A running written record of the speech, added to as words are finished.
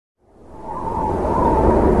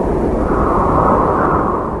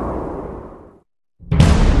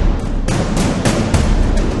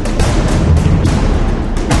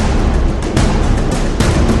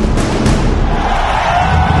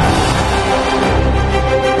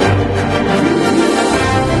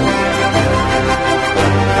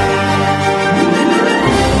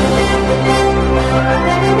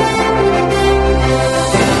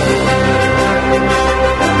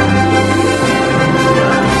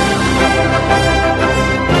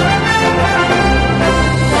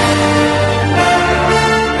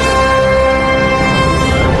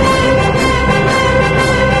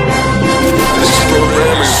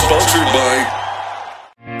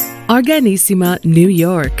Arganissima, New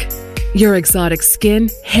York. Your exotic skin,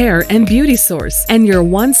 hair, and beauty source, and your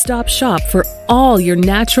one-stop shop for all your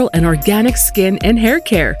natural and organic skin and hair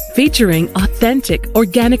care, featuring authentic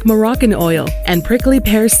organic Moroccan oil and prickly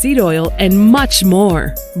pear seed oil and much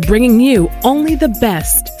more. Bringing you only the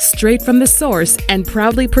best, straight from the source and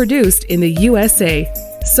proudly produced in the USA.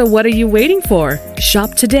 So what are you waiting for?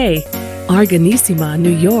 Shop today. Arganissima, New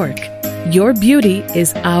York. Your beauty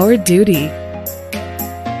is our duty.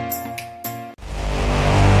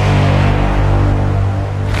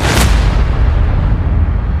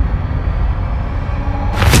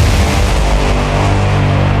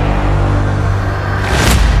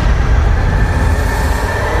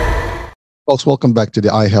 Folks, welcome back to the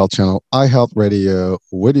iHealth channel, iHealth Radio,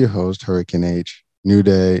 with your host, Hurricane H. New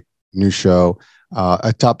day, new show.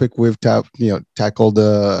 A topic we've tackled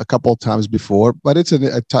a couple of times before, but it's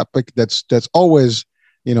a topic that's always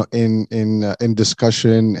in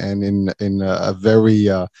discussion and in a very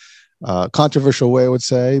controversial way, I would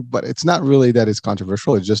say. But it's not really that it's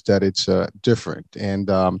controversial; it's just that it's different, and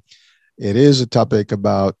it is a topic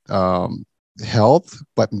about health,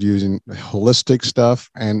 but using holistic stuff.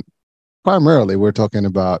 And primarily, we're talking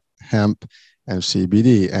about hemp and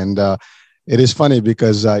CBD. And it is funny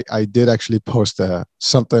because I did actually post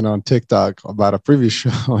something on TikTok about a previous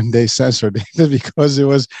show, and they censored it because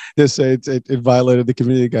they say it violated the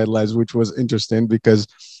community guidelines, which was interesting because,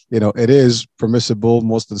 it is permissible.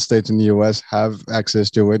 Most of the states in the U.S. have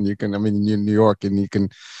access to it. And you can, in New York, and you can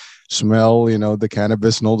smell, the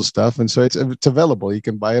cannabis and all the stuff. And so it's available. You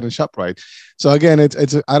can buy it in ShopRite. So again,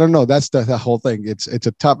 it's I don't know. That's the whole thing. It's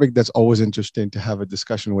a topic that's always interesting to have a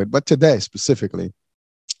discussion with. But today specifically,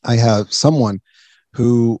 I have someone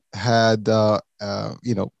who had,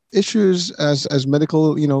 issues as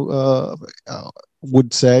medical,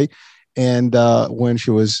 would say. And when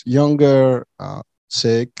she was younger,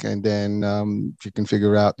 sick, and then she can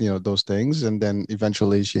figure out, those things. And then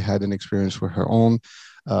eventually she had an experience with her own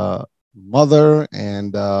mother,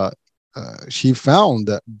 and she found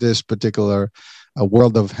this particular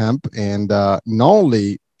world of hemp, and not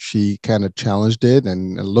only she kind of challenged it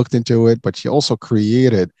and looked into it, but she also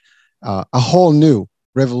created a whole new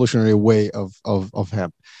revolutionary way of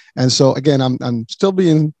hemp. And so again, I'm still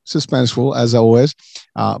being suspenseful as always,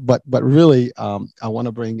 but really I want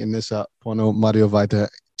to bring Inesa Ponomariovaite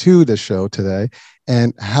to the show today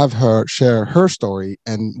and have her share her story,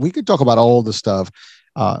 and we could talk about all the stuff.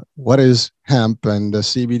 What is hemp and the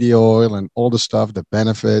CBD oil and all the stuff, the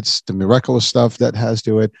benefits, the miraculous stuff that has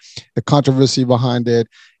to it, the controversy behind it,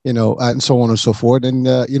 and so on and so forth. And,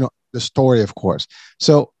 the story, of course.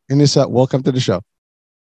 So, Inesa, welcome to the show.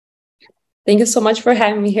 Thank you so much for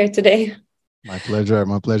having me here today. My pleasure.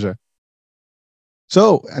 My pleasure.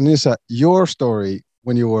 So, Inesa, your story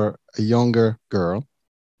when you were a younger girl,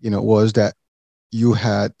 was that you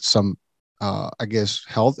had some,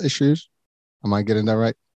 health issues. Am I getting that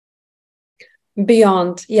right?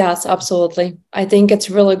 Beyond, yes, absolutely. I think it's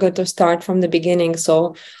really good to start from the beginning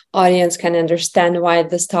so audience can understand why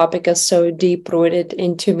this topic is so deep-rooted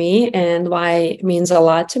into me and why it means a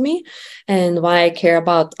lot to me and why I care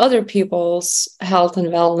about other people's health and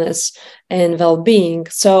wellness and well-being.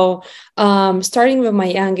 So starting with my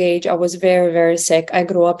young age, I was very, very sick. I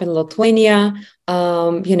grew up in Lithuania.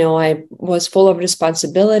 I was full of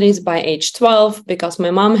responsibilities by age 12 because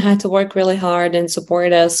my mom had to work really hard and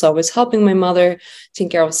support us. So I was helping my mother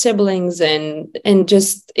take care of siblings and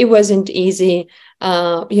just, it wasn't easy,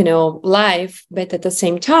 life. But at the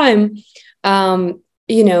same time,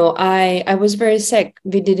 I was very sick.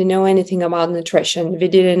 We didn't know anything about nutrition. We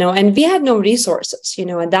didn't know, and we had no resources.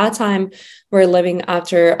 At that time, we're living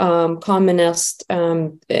after communist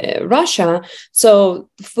Russia. So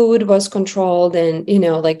food was controlled and,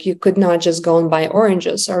 you could not just go and buy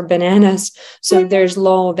oranges or bananas. So there's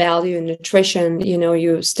low value in nutrition.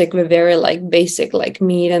 You stick with very basic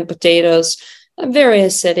meat and potatoes, very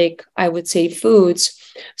acidic, I would say, foods.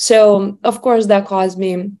 So, of course, that caused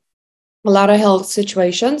me a lot of health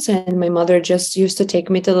situations, and my mother just used to take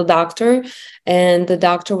me to the doctor, and the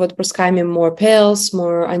doctor would prescribe me more pills,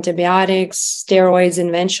 more antibiotics, steroids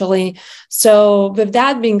eventually. So with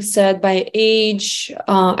that being said, by age,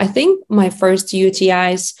 I think my first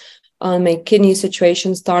UTIs, my kidney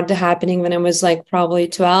situation started happening when I was probably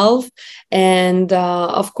 12. And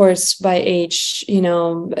of course, by age,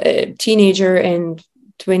 teenager and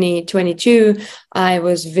 2022, I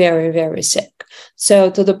was very, very sick. So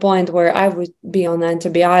to the point where I would be on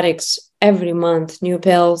antibiotics every month, new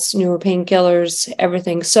pills, new painkillers,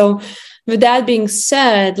 everything. So with that being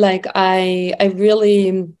said, I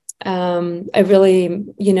really I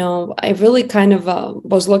really kind of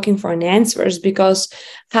was looking for an answers, because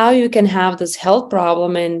how you can have this health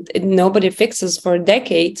problem and nobody fixes for a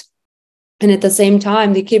decade, and at the same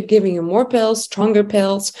time they keep giving you more pills, stronger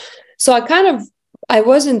pills. So I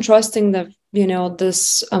wasn't trusting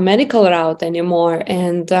this medical route anymore.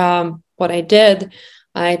 And what I did,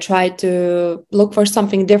 I tried to look for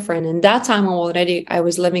something different. And that time I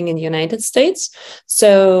was living in the United States.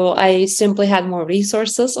 So I simply had more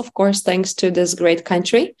resources, of course, thanks to this great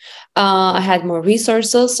country. I had more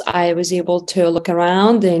resources. I was able to look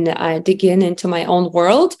around and I dig into my own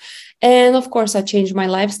world. And of course, I changed my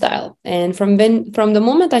lifestyle. And from the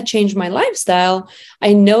moment I changed my lifestyle,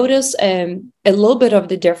 I noticed a little bit of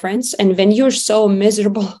the difference. And when you're so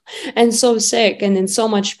miserable and so sick and in so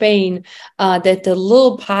much pain, that the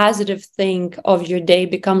little positive thing of your day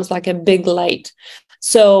becomes like a big light.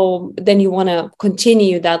 So then you want to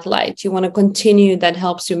continue that light. You want to continue that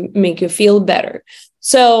helps you make you feel better.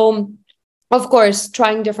 So of course,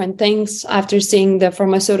 trying different things after seeing the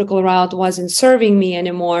pharmaceutical route wasn't serving me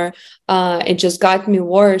anymore. It just got me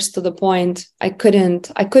worse to the point I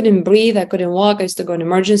couldn't breathe. I couldn't walk. I used to go in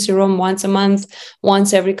emergency room once a month,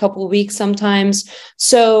 once every couple of weeks sometimes.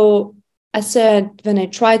 So I said, when I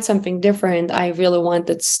tried something different, I really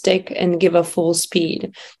wanted to stick and give a full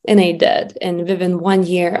speed. And I did. And within 1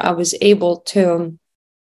 year, I was able to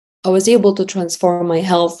transform my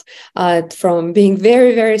health from being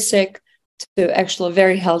very, very sick to actually a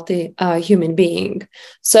very healthy human being.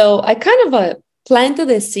 So I kind of planted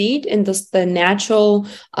a seed in the natural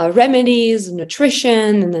remedies,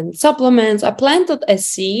 nutrition, and then supplements. I planted a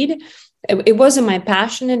seed. It wasn't my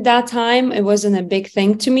passion at that time. It wasn't a big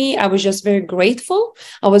thing to me. I was just very grateful.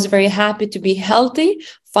 I was very happy to be healthy,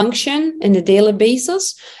 function in a daily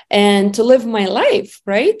basis, and to live my life,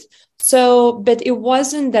 right? So, but it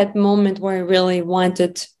wasn't that moment where I really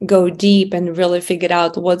wanted to go deep and really figure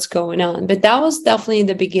out what's going on. But that was definitely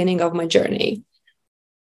the beginning of my journey.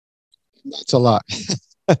 That's a lot.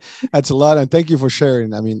 That's a lot. And thank you for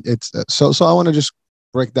sharing. I mean, it's so I want to just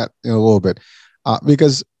break that in a little bit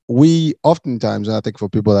because we oftentimes, and I think for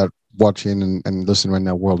people that are watching and listening right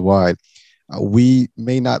now worldwide, we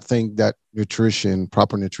may not think that nutrition,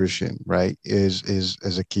 proper nutrition, right,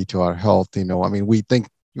 is a key to our health. I mean,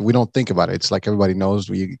 we don't think about it. It's like everybody knows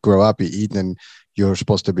we grow up, you eat, and you're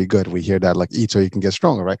supposed to be good. We hear that, like, eat so you can get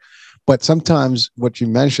stronger, right? But sometimes what you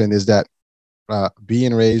mentioned is that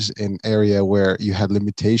being raised in an area where you had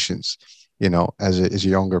limitations, as a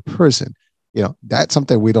younger person, that's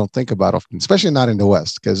something we don't think about often, especially not in the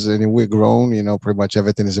West, because we're grown, pretty much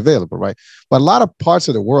everything is available, right? But a lot of parts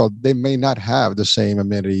of the world, they may not have the same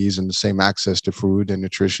amenities and the same access to food and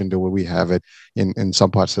nutrition the way we have it in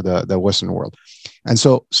some parts of the Western world. And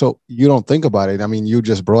so you don't think about it. I mean, you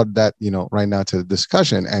just brought that, right now to the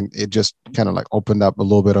discussion, and it just kind of like opened up a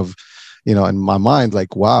little bit of, in my mind,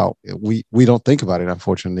 like, wow, we don't think about it,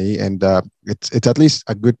 unfortunately. And it's at least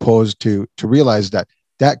a good pause to realize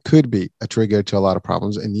that could be a trigger to a lot of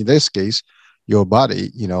problems. And in this case, your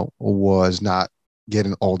body, was not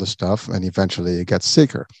getting all the stuff, and eventually it gets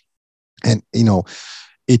sicker. And,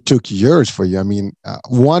 it took years for you. I mean,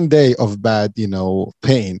 1 day of bad,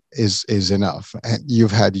 pain is enough. And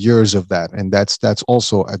you've had years of that. And that's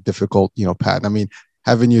also a difficult, path. I mean,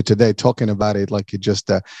 having you today talking about it like it's just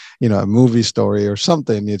a movie story or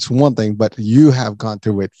something, it's one thing, but you have gone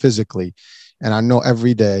through it physically. And I know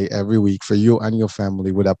every day, every week for you and your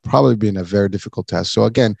family would have probably been a very difficult task. So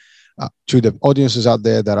again, to the audiences out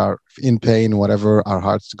there that are in pain, whatever, our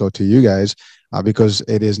hearts go to you guys, because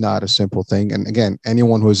it is not a simple thing. And again,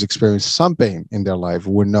 anyone who has experienced some pain in their life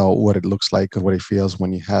would know what it looks like and what it feels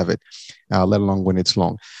when you have it, let alone when it's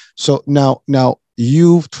long. So now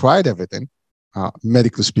you've tried everything,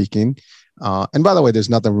 medically speaking. And by the way, there's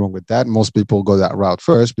nothing wrong with that. Most people go that route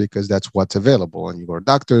first because that's what's available. And you go to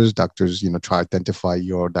doctors, try to identify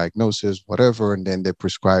your diagnosis, whatever, and then they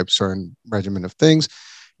prescribe certain regimen of things.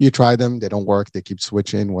 You try them, they don't work, they keep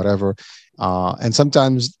switching, whatever. And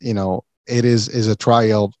sometimes, it is a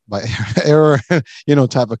trial by error,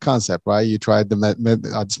 type of concept, right? You tried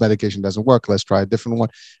this medication doesn't work, let's try a different one,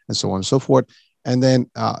 and so on and so forth. And then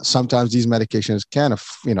sometimes these medications can,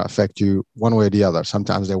 affect you one way or the other.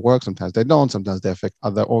 Sometimes they work, sometimes they don't. Sometimes they affect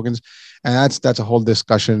other organs, and that's a whole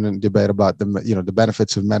discussion and debate about the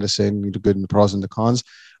benefits of medicine, the good and the pros and the cons.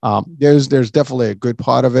 There's definitely a good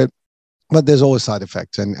part of it, but there's always side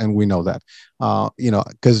effects, and we know that.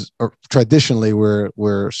 Because traditionally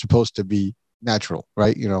we're supposed to be natural,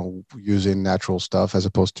 right? Using natural stuff as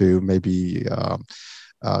opposed to maybe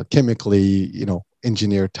chemically,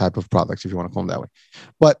 engineered type of products, if you want to call them that way.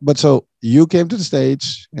 But so you came to the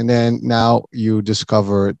States, and then now you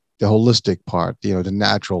discovered the holistic part, the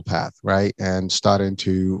natural path, right? And starting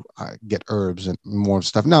to get herbs and more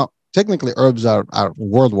stuff. Now, technically, herbs are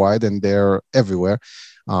worldwide and they're everywhere.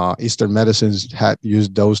 Eastern medicines had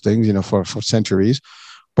used those things, for centuries.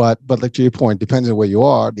 But like to your point, depends on where you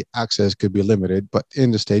are, the access could be limited. But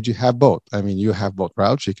in the States, you have both. I mean, you have both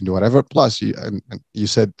routes. You can do whatever. Plus, and you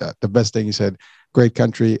said that the best thing you said, great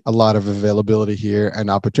country, a lot of availability here and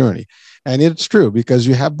opportunity. And it's true because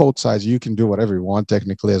you have both sides. You can do whatever you want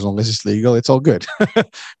technically, as long as it's legal, it's all good,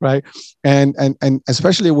 right? And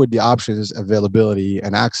especially with the options, availability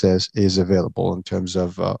and access is available in terms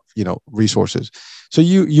of resources. So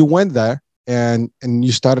you went there and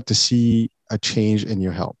you started to see a change in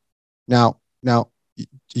your health. Now,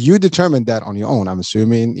 you determined that on your own. I'm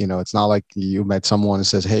assuming, it's not like you met someone and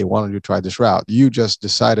says, "Hey, why don't you try this route?" You just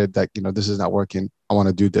decided that, this is not working. I want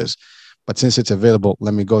to do this. But since it's available,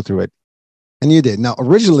 let me go through it. And you did. Now,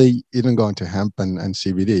 originally, you didn't go into hemp and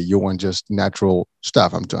CBD. You went just natural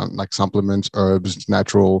stuff. I'm talking like supplements, herbs,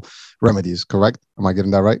 natural remedies, correct? Am I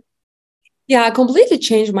getting that right? Yeah, I completely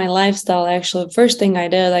changed my lifestyle. Actually, first thing I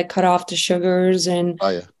did, I cut off the sugars and Oh,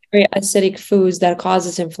 yeah. very acidic foods that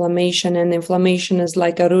causes inflammation, and inflammation is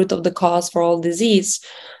like a root of the cause for all disease.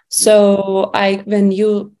 So when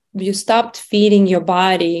you stopped feeding your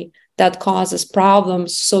body that causes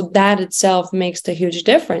problems, so that itself makes a huge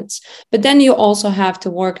difference. But then you also have to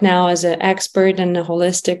work now as an expert and a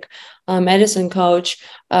holistic medicine coach.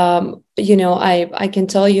 I can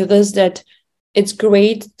tell you this, that it's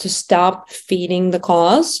great to stop feeding the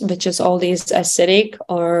cause, which is all these acidic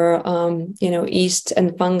or yeast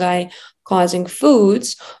and fungi causing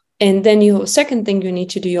foods. And then second thing you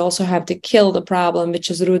need to do, you also have to kill the problem,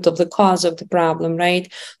 which is the root of the cause of the problem, right?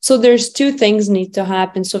 So there's two things need to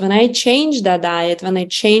happen. So when I changed that diet, when I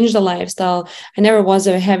changed the lifestyle, I never was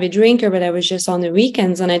a heavy drinker, but I was just on the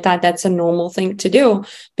weekends, and I thought that's a normal thing to do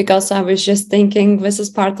because I was just thinking this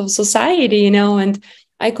is part of society, and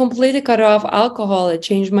I completely cut off alcohol. I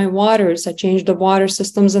changed my waters. I changed the water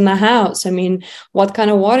systems in the house. I mean, what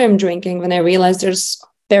kind of water I'm drinking? When I realized there's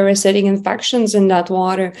parasitic infections in that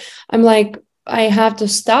water, I'm like, I have to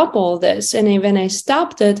stop all this. And when I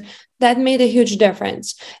stopped it, that made a huge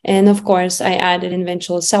difference. And of course, I added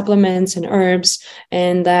eventual supplements and herbs.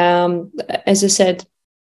 And as I said,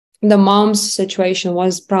 the mom's situation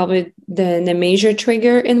was probably the major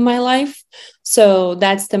trigger in my life. So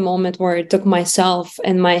that's the moment where I took myself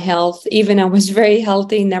and my health. Even I was very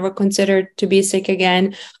healthy, never considered to be sick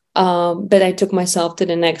again. But I took myself to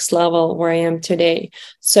the next level where I am today.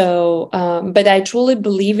 So, but I truly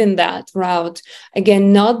believe in that route.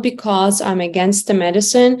 Again, not because I'm against the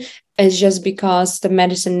medicine. It's just because the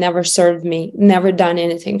medicine never served me, never done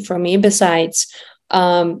anything for me. Besides,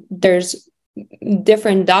 there's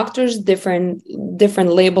different doctors, different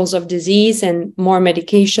labels of disease, and more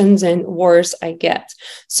medications, and worse I get.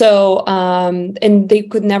 So and they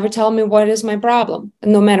could never tell me what is my problem,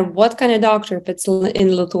 no matter what kind of doctor, if it's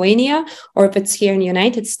in Lithuania or if it's here in the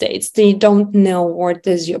United States. They don't know what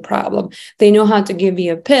is your problem. They know how to give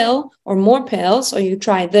you a pill or more pills, or you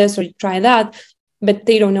try this or you try that, but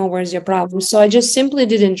they don't know where's your problem. So I just simply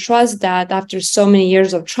didn't trust that after so many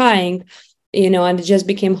years of trying, and it just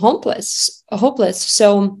became hopeless.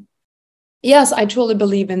 So yes, I truly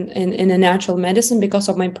believe in a natural medicine because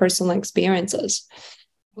of my personal experiences.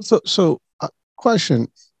 So question: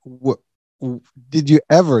 did you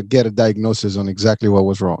ever get a diagnosis on exactly what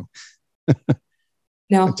was wrong?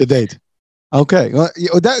 No. To date. Okay, well,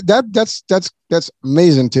 that's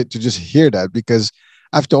amazing to just hear that, because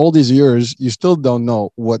after all these years, you still don't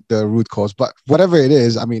know what the root cause, but whatever it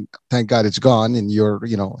is, I mean, thank God it's gone and you're,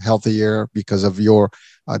 healthier because of your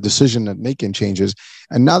decision and making changes.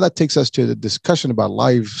 And now that takes us to the discussion about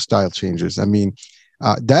lifestyle changes. I mean,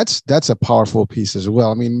 that's a powerful piece as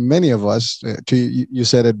well. I mean, many of us, you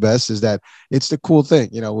said it best, is that it's the cool thing.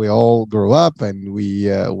 We all grow up and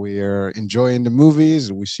we're enjoying the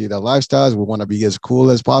movies. We see the lifestyles. We want to be as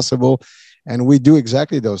cool as possible. And we do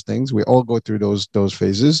exactly those things. We all go through those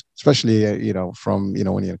phases, especially, from,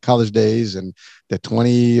 when you're in college days and the 20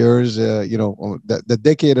 years, the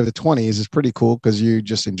decade of the 20s is pretty cool because you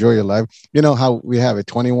just enjoy your life. You know how we have it,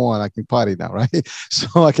 21, I can party now, right?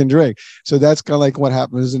 So I can drink. So that's kind of like what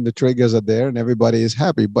happens, and the triggers are there and everybody is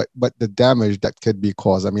happy. But the damage that could be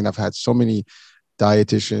caused. I mean, I've had so many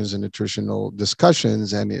dietitians and nutritional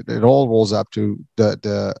discussions, and it all rolls up to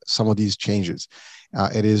the some of these changes.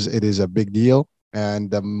 It is a big deal. And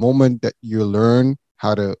the moment that you learn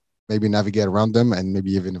how to maybe navigate around them and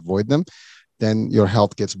maybe even avoid them, then your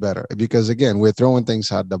health gets better. Because again, we're throwing things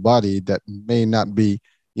out the body that may not be,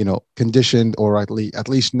 conditioned, or at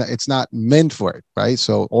least it's not meant for it, right?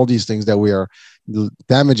 So all these things that we are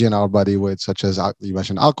damaging our body with, such as you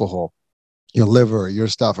mentioned, alcohol, your liver, your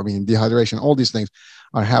stuff. I mean, dehydration, all these things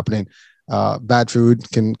are happening. Bad food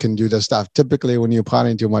can do that stuff. Typically, when you're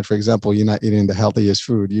partying too much, for example, you're not eating the healthiest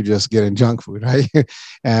food. You're just getting junk food, right?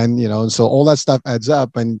 And so all that stuff adds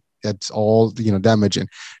up, and it's all damaging.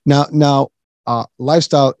 Now,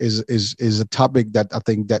 lifestyle is a topic that I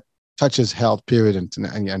think that touches health, period,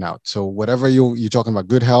 and out. So whatever you're talking about,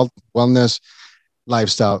 good health, wellness,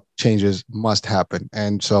 lifestyle changes must happen.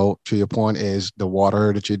 And so to your point is the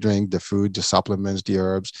water that you drink, the food, the supplements, the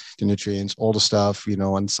herbs, the nutrients, all the stuff,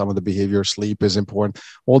 and some of the behavior, sleep is important.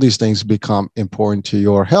 All these things become important to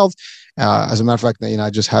your health. As a matter of fact, I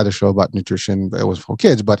just had a show about nutrition. It was for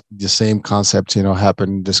kids, but the same concepts,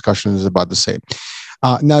 happen. Discussions about the same.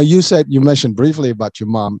 Now you mentioned briefly about your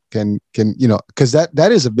mom because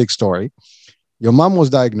that is a big story. Your mom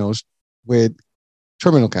was diagnosed with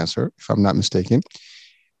terminal cancer, if I'm not mistaken.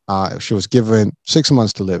 She was given 6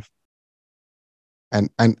 months to live. And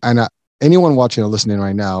anyone watching or listening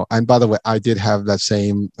right now, and by the way, I did have that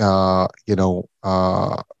same,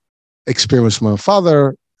 experience with my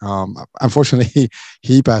father. Unfortunately,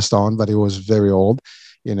 he passed on, but he was very old,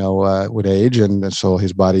 with age. And so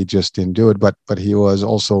his body just didn't do it. But he was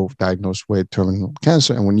also diagnosed with terminal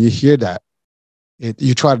cancer. And when you hear that,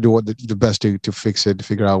 you try to do the best to fix it, to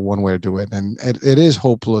figure out one way to do it. And it is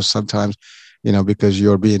hopeless sometimes, because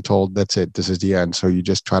you're being told that's it, this is the end. So you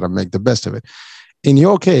just try to make the best of it. In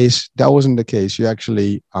your case, that wasn't the case. You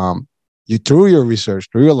actually, through your research,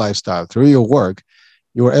 through your lifestyle, through your work,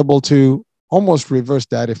 you were able to almost reverse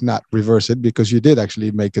that, if not reverse it, because you did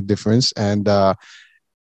actually make a difference. And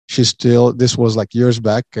this was like years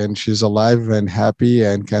back, and she's alive and happy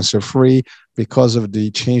and cancer-free because of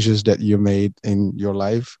the changes that you made in your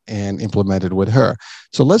life and implemented with her.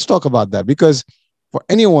 So let's talk about that, because for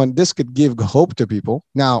anyone, this could give hope to people.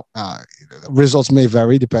 Now, results may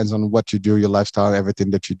vary, depends on what you do, your lifestyle,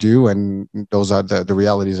 everything that you do, and those are the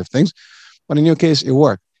realities of things. But in your case, it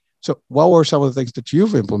worked. So what were some of the things that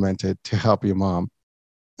you've implemented to help your mom?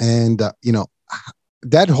 And,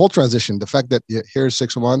 that whole transition, the fact that here's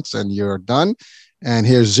 6 months and you're done, and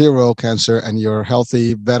here's zero cancer and you're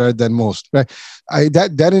healthy, better than most, right?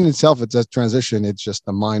 That in itself, it's a transition. It's just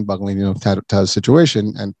a mind-boggling, type of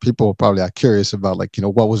situation. And people probably are curious about,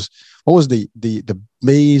 what was the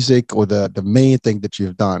basic or the main thing that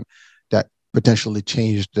you've done that potentially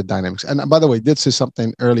changed the dynamics. And by the way, this is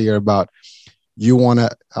something earlier about you want to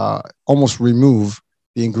almost remove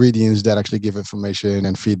the ingredients that actually give information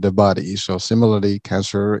and feed the body. So similarly,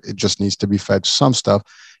 cancer, it just needs to be fed some stuff.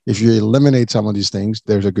 If you eliminate some of these things,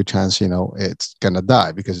 there's a good chance, it's going to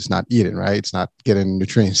die because it's not eating, right? It's not getting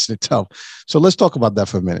nutrients itself. So let's talk about that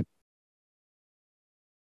for a minute.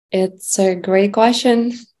 It's a great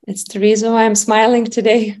question. It's the reason why I'm smiling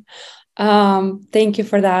today. Thank you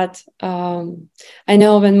for that. I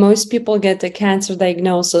know when most people get a cancer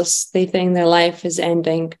diagnosis, they think their life is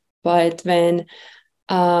ending. But when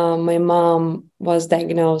my mom was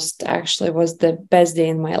diagnosed, actually was the best day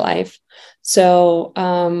in my life. So,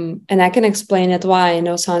 and I can explain it why. I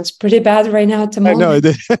know it sounds pretty bad right now to mom. I know it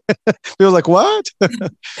did. Feel like what?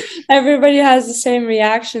 Everybody has the same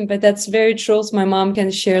reaction, but that's very true. So my mom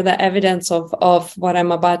can share the evidence of what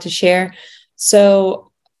I'm about to share.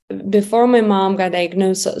 So before my mom got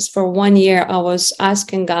diagnosis, for 1 year, I was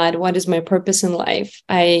asking God, what is my purpose in life?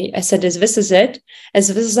 I said, is this it? As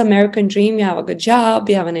this is American dream, you have a good job,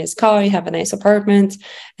 you have a nice car, you have a nice apartment,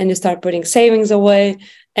 and you start putting savings away,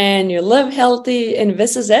 and you live healthy, and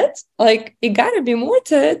this is it? It gotta be more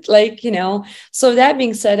to it, So that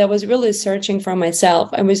being said, I was really searching for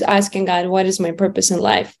myself. I was asking God, what is my purpose in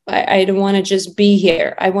life? I don't want to just be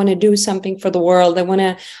here. I want to do something for the world. I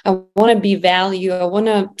want to be value. I want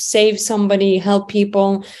to save somebody, help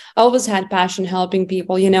people. I always had passion helping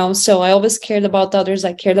people, so I always cared about others.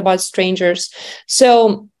 I cared about strangers.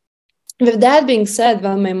 So with that being said,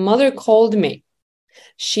 when my mother called me,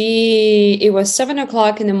 it was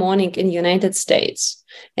 7:00 in the morning in the United States,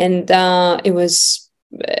 and it was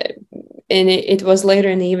later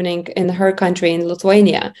in the evening in her country, in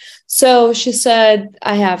Lithuania. So she said,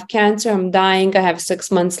 I have cancer, I'm dying, I have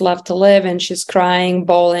 6 months left to live, and she's crying,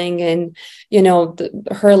 bawling, and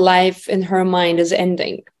her life in her mind is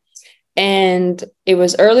ending. And it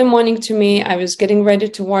was early morning to me. I was getting ready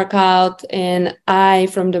to work out, and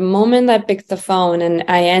from the moment I picked the phone and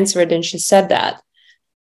I answered, and she said that.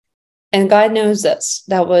 And God knows this.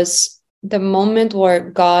 That was the moment where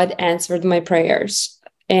God answered my prayers.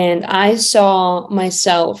 And I saw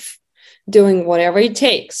myself doing whatever it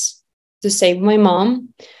takes to save my mom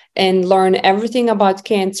and learn everything about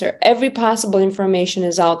cancer. Every possible information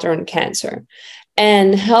is out there on cancer.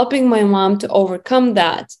 and helping my mom to overcome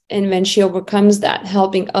that. And when she overcomes that,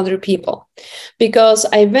 helping other people. Because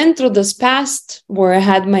I went through this past where I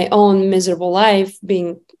had my own miserable life, being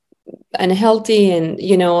unhealthy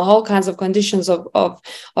and, all kinds of conditions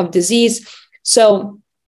of disease. So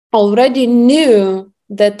already knew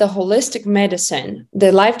that the holistic medicine,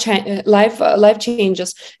 the life changes,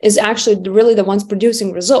 is actually really the ones producing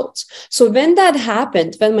results. So when that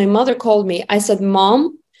happened, when my mother called me, I said,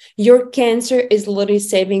 Mom, your cancer is literally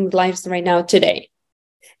saving lives right now today.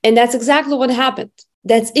 And that's exactly what happened.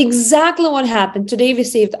 That's exactly what happened. Today, we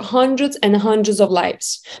saved hundreds and hundreds of lives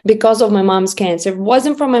because of my mom's cancer. If it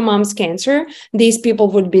wasn't for my mom's cancer, these people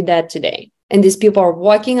would be dead today. And these people are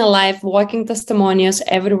walking alive, walking testimonials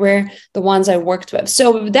everywhere, the ones I worked with.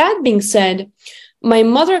 So with that being said, my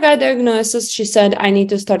mother got diagnosis. She said, I need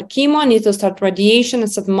to start chemo, I need to start radiation. I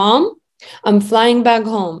said, Mom, I'm flying back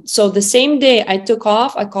home. So the same day I took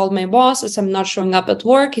off, I called my boss. I said, I'm not showing up at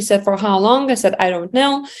work. He said, for how long? I said, I don't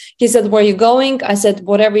know. He said, where are you going? I said,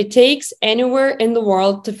 whatever it takes, anywhere in the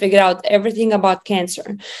world to figure out everything about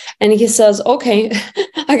cancer. And he says, okay,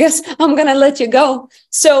 I guess I'm going to let you go.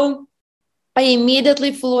 So I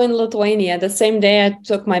immediately flew in Lithuania. The same day I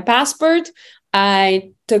took my passport.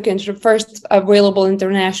 I took into the first available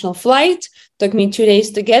international flight. Took me 2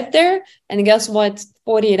 days to get there. And guess what?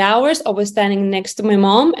 48 hours, I was standing next to my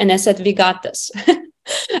mom and I said, we got this.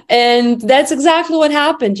 And that's exactly what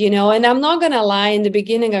happened, and I'm not going to lie. In the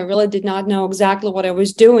beginning, I really did not know exactly what I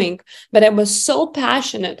was doing, but I was so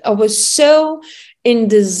passionate. I was so in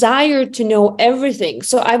desire to know everything.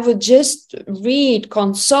 So I would just read,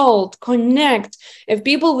 consult, connect. If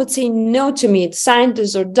people would say no to me,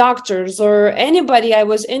 scientists or doctors or anybody I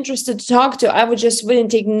was interested to talk to, I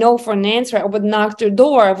wouldn't take no for an answer. I would knock their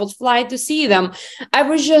door. I would fly to see them. I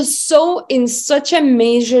was just so in such a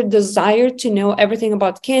major desire to know everything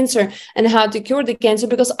about cancer and how to cure the cancer,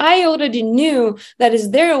 because I already knew that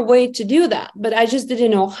is there a way to do that, but I just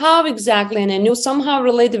didn't know how exactly. And I knew somehow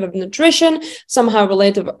related with nutrition, somehow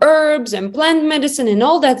related to herbs and plant medicine and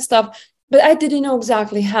all that stuff, but I didn't know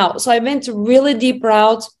exactly how. So I went to really deep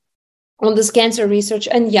route on this cancer research.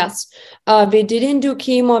 And yes, we didn't do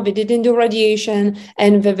chemo, we didn't do radiation.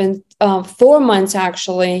 And within 4 months,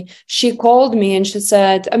 actually, she called me and she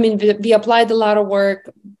said, we applied a lot of work.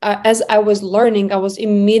 As I was learning, I was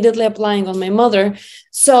immediately applying on my mother.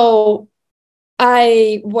 So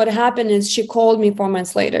what happened is she called me 4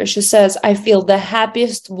 months later. She says, I feel the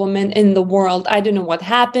happiest woman in the world. I don't know what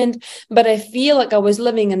happened, but I feel like I was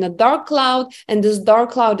living in a dark cloud and this dark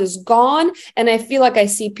cloud is gone. And I feel like I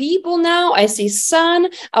see people now. I see sun.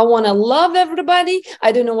 I want to love everybody.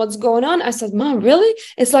 I don't know what's going on. I said, Mom, really?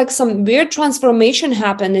 It's like some weird transformation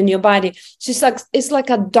happened in your body. She's like, it's like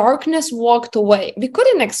a darkness walked away. We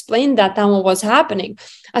couldn't explain that time what was happening.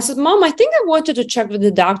 I said, Mom, I think I wanted to check with the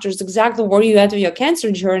doctors exactly where you at with your cancer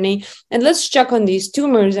journey, and let's check on these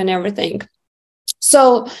tumors and everything.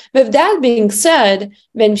 So with that being said,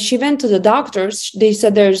 when she went to the doctors, they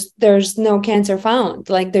said there's no cancer found.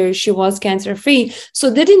 Like she was cancer free. So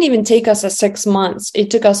it didn't even take us 6 months. It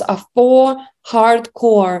took us a 4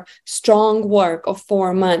 hardcore, strong work of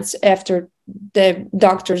 4 months after the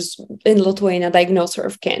doctors in Lithuania diagnosed her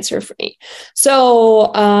of cancer free.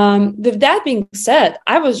 So with that being said,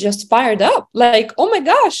 I was just fired up. Like, oh my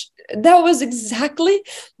gosh, that was exactly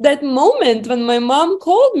that moment when my mom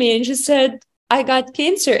called me and she said, I got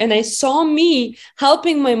cancer, and I saw me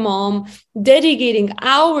helping my mom, dedicating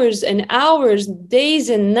hours and hours, days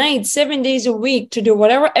and nights, 7 days a week to do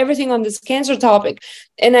everything on this cancer topic.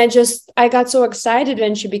 And I got so excited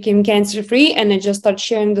when she became cancer free, and I just started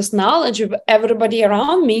sharing this knowledge with everybody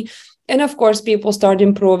around me. And of course, people started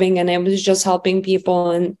improving, and I was just helping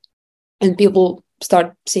people, and people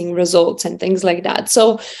start seeing results and things like that.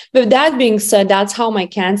 So with that being said, that's how my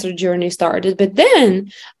cancer journey started. But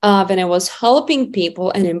then when I was helping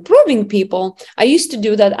people and improving people, I used to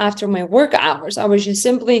do that after my work hours. I was just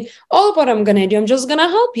simply, what I'm going to do, I'm just going to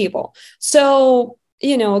help people. So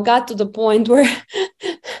got to the point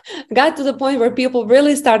where people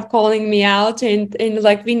really start calling me out and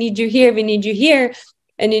like, we need you here, we need you here.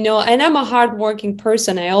 And, and I'm a hardworking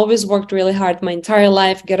person. I always worked really hard my entire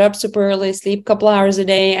life, get up super early, sleep a couple hours a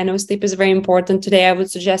day. I know sleep is very important today. I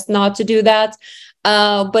would suggest not to do that.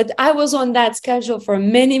 But I was on that schedule for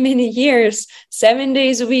many, many years, 7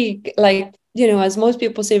 days a week, like, as most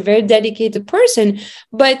people say, very dedicated person.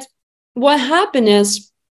 But what happened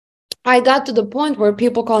is I got to the point where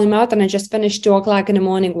people call him out, and I just finished 2 o'clock in the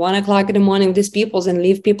morning, 1 o'clock in the morning, these people's and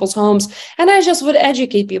leave people's homes. And I just would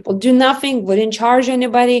educate people, do nothing, wouldn't charge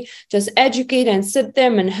anybody, just educate and sit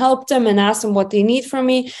them and help them and ask them what they need from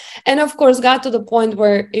me. And of course, got to the point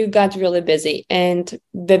where it got really busy. And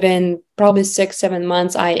within probably 6-7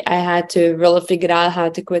 months, I had to really figure out how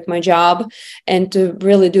to quit my job and to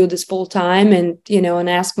really do this full time. And, and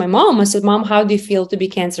ask my mom, I said, Mom, how do you feel to be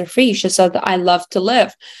cancer free? She said, I love to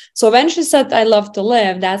live. So when she said, I love to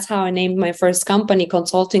live, that's how I named my first company,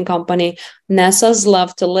 consulting company, Nesa's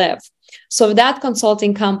Love to Live. So that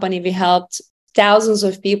consulting company, we helped thousands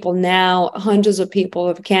of people now, hundreds of people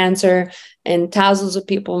with cancer and thousands of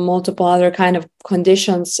people with multiple other kind of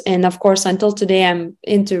conditions. And of course, until today, I'm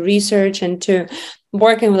into research and to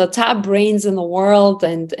working with the top brains in the world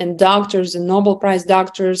and doctors and Nobel Prize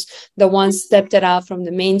doctors, the ones stepped it out from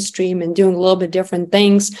the mainstream and doing a little bit different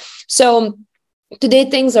things. So today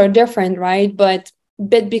things are different, right? But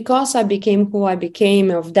because I became who I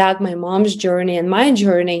became, of that, my mom's journey and my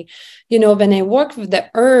journey, when I work with the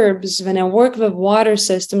herbs, when I work with water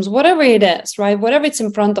systems, whatever it is, right? Whatever it's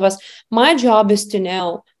in front of us, my job is to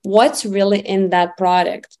know what's really in that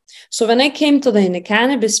product. So when I came to in the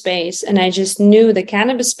cannabis space, and I just knew the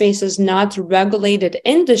cannabis space is not a regulated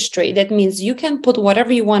industry, that means you can put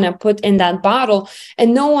whatever you want to put in that bottle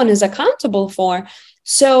and no one is accountable for.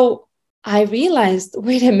 So I realized,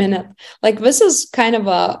 wait a minute, like this is kind of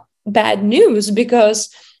a bad news,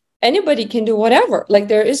 because anybody can do whatever. Like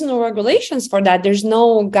there is no regulations for that. There's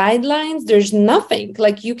no guidelines. There's nothing.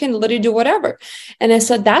 Like you can literally do whatever. And I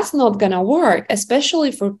said, that's not going to work,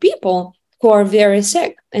 especially for people who are very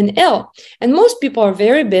sick and ill. And most people are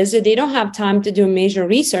very busy. They don't have time to do major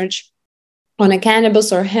research on a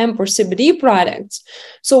cannabis or hemp or CBD products.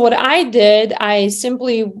 So what I did, I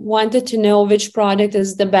simply wanted to know which product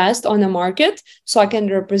is the best on the market so I can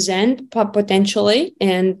represent potentially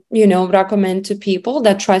and, recommend to people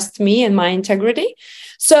that trust me and my integrity.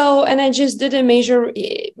 So, and I just did a major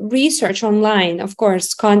research online, of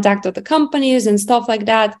course, contacted the companies and stuff like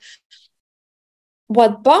that.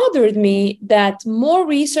 What bothered me, that more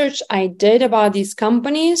research I did about these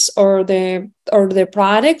companies or their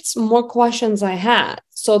products, more questions I had.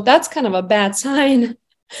 So that's kind of a bad sign.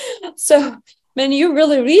 So when you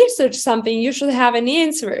really research something, you should have an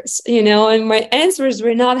answers, and my answers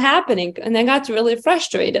were not happening. And I got really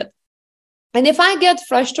frustrated. And if I get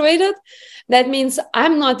frustrated, that means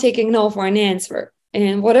I'm not taking no for an answer,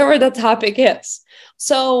 and whatever the topic is.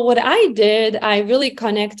 So what I did, I really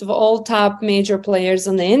connected with all top major players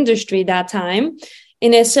in the industry that time.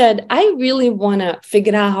 And I said, I really want to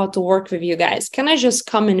figure out how to work with you guys. Can I just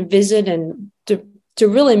come and visit and to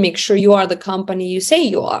really make sure you are the company you say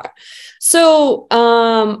you are? So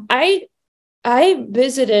I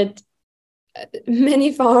visited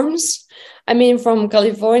many farms. I mean, from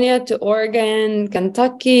California to Oregon,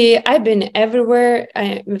 Kentucky, I've been everywhere.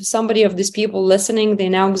 If somebody of these people listening, they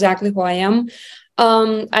know exactly who I am.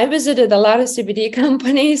 I visited a lot of CBD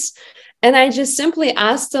companies, and I just simply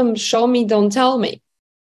asked them, show me, don't tell me.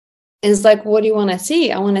 It's like, what do you want to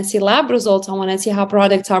see? I want to see lab results. I want to see how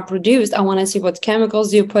products are produced. I want to see what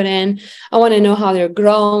chemicals you put in. I want to know how they're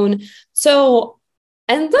grown. So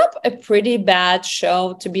end up a pretty bad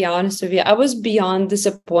show, to be honest with you. I was beyond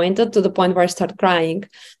disappointed to the point where I started crying,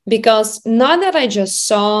 because not that I just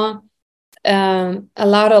saw a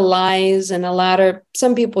lot of lies and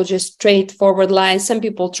some people just straightforward lies. Some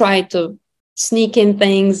people try to sneak in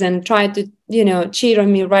things and try to, cheat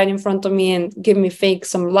on me right in front of me and give me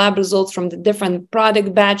some lab results from the different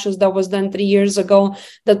product batches that was done 3 years ago.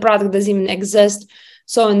 That product doesn't even exist.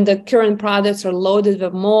 So, and the current products are loaded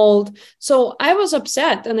with mold. So I was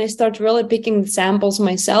upset, and I started really picking the samples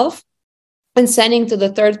myself and sending to the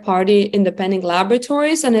third-party independent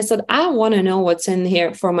laboratories. And I said, I want to know what's in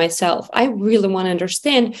here for myself. I really want to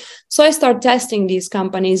understand. So I started testing these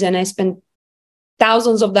companies, and I spent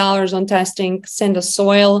thousands of dollars on testing, send the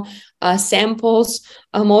soil samples.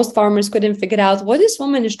 Most farmers couldn't figure out what this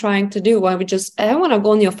woman is trying to do. I want to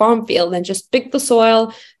go on your farm field and just pick the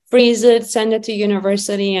soil, freeze it, send it to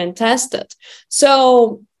university and test it.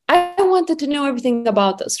 So I wanted to know everything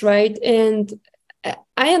about this, right? And I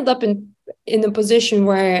end up in a position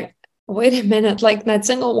where, wait a minute, like not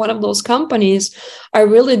single one of those companies are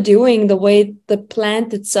really doing the way the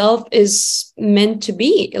plant itself is meant to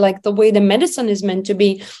be, like the way the medicine is meant to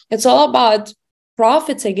be. It's all about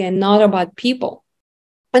profits again, not about people.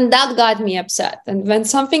 And that got me upset. And when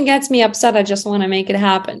something gets me upset, I just want to make it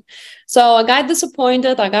happen. So I got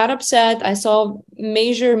disappointed. I got upset. I saw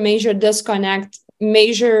major disconnect,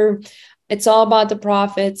 it's all about the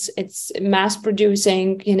profits. It's mass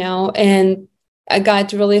producing, and I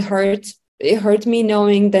got really hurt. It hurt me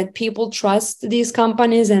knowing that people trust these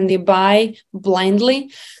companies and they buy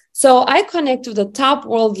blindly. So I connect with the top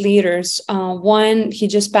world leaders. One, he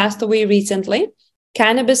just passed away recently,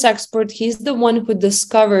 cannabis expert. He's the one who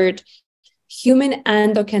discovered human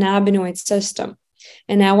endocannabinoid system.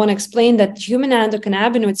 And I want to explain that human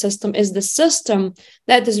endocannabinoid system is the system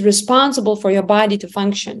that is responsible for your body to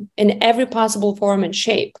function in every possible form and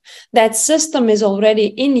shape. That system is already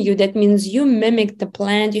in you. That means you mimic the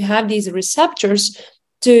plant. You have these receptors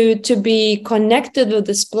to be connected with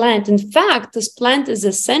this plant. In fact, this plant is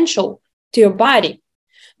essential to your body.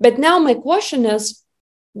 But now my question is,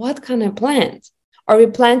 what kind of plant? Are we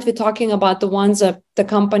talking about the ones that the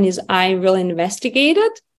companies I really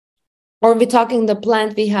investigated? Or are we talking the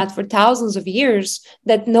plant we had for thousands of years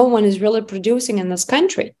that no one is really producing in this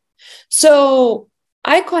country? So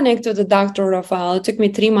I connected with Dr. Rafael. It took me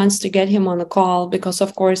 3 months to get him on the call because,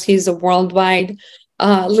 of course, he's a worldwide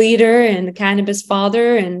leader and cannabis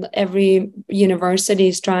father, and every university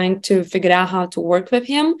is trying to figure out how to work with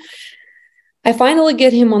him. I finally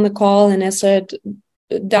get him on the call and I said,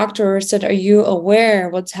 doctor said, are you aware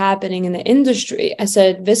what's happening in the industry? I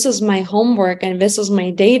said, this is my homework and this is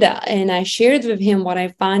my data. And I shared with him what I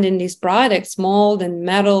found in these products, mold and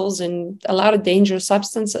metals and a lot of dangerous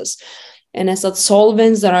substances. And I said,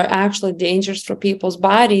 solvents that are actually dangerous for people's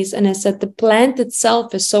bodies. And I said, the plant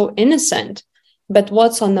itself is so innocent, but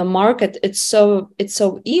what's on the market, it's so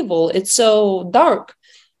evil, it's so dark.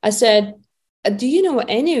 I said, do you know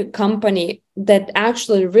any company that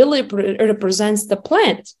actually really represents the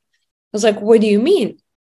plant? I was like, what do you mean?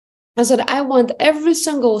 I said, I want every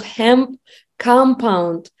single hemp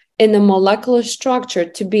compound in the molecular structure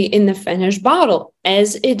to be in the finished bottle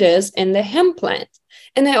as it is in the hemp plant.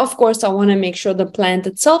 And I want to make sure the plant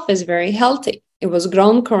itself is very healthy. It was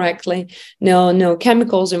grown correctly, no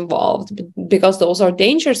chemicals involved, because those are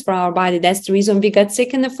dangerous for our body. That's the reason we got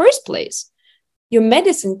sick in the first place. Your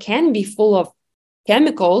medicine can be full of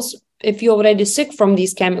chemicals if you're already sick from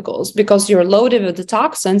these chemicals because you're loaded with the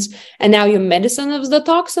toxins, and now your medicine is the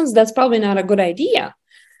toxins. That's probably not a good idea.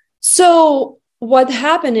 So what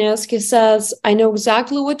happened is he says, I know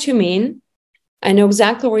exactly what you mean. I know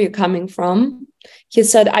exactly where you're coming from. He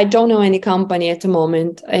said, I don't know any company at the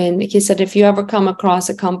moment. And he said, if you ever come across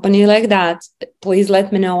a company like that, please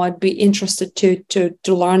let me know. I'd be interested to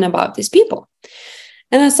learn about these people.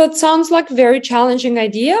 And I said, sounds like a very challenging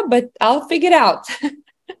idea, but I'll figure it out.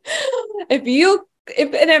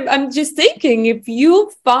 I'm just thinking, if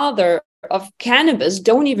you father of cannabis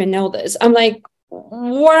don't even know this, I'm like,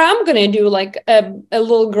 what I'm going to do, like a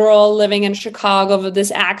little girl living in Chicago with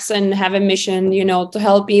this accent, have a mission, to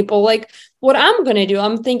help people. Like what I'm going to do,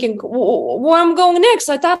 I'm thinking where I'm going next.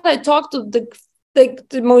 I thought I talked to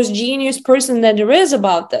the most genius person that there is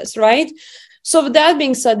about this, right? So with that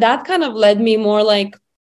being said, that kind of led me more like,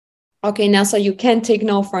 okay, Nesa, you can't take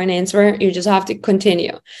no for an answer. You just have to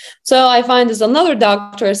continue. So I find there's another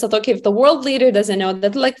doctor. I said, okay, if the world leader doesn't know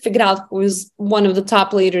that, like figure out who's one of the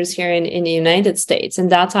top leaders here in the United States.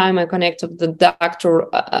 And that time I connected with the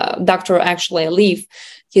Dr. actually Alif.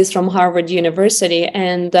 He's from Harvard University,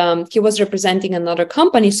 and he was representing another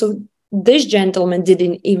company. So this gentleman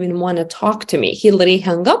didn't even want to talk to me. He literally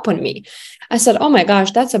hung up on me. I said, oh my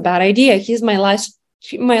gosh, that's a bad idea. He's my last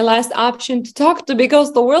option to talk to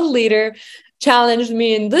because the world leader challenged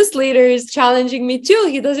me and this leader is challenging me too.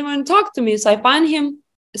 He doesn't want to talk to me. So I found him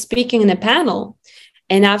speaking in a panel.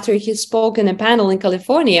 And after he spoke in a panel in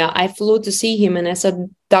California, I flew to see him and I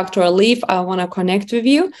said, Dr. Alif, I want to connect with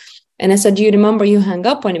you. And I said, do you remember you hung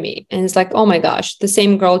up on me? And it's like, oh my gosh, the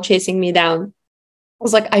same girl chasing me down. I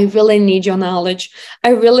was like, I really need your knowledge. I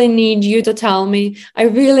really need you to tell me. I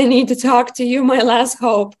really need to talk to you, my last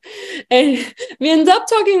hope. And we ended up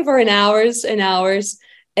talking for hours and hours.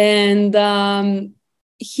 And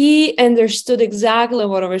he understood exactly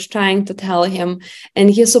what I was trying to tell him. And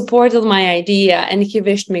he supported my idea and he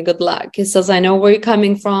wished me good luck. He says, I know where you're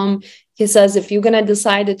coming from. He says, if you're going to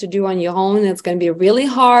decide it to do on your own, it's going to be really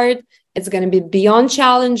hard. It's going to be beyond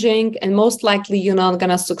challenging, and most likely you're not going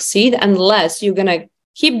to succeed unless you're going to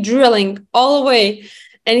keep drilling all the way.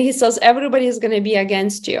 And he says, everybody is going to be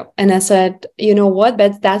against you. And I said, you know what?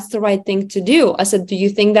 But that's the right thing to do. I said, do you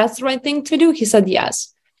think that's the right thing to do? He said,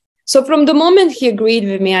 yes. So from the moment he agreed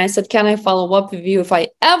with me, I said, can I follow up with you if I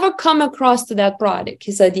ever come across to that product?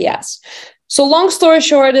 He said, yes. So long story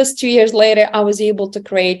short is 2 years later, I was able to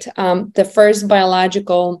create the first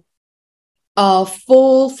biological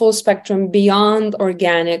full spectrum beyond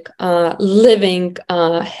organic living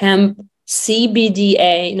hemp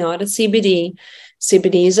CBDA, not a CBD.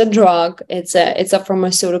 CBD is a drug. It's a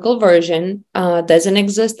pharmaceutical version. Doesn't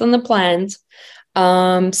exist on the plant.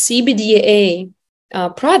 CBDA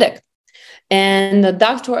product. And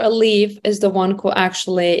Dr. Alif is the one who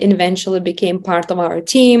actually eventually became part of our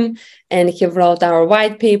team, and he wrote our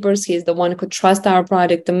white papers. He's the one who trusts our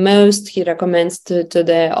product the most. He recommends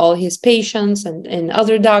to all his patients and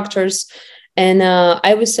other doctors. And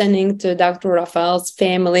I was sending to Dr. Rafael's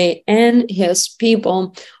family and his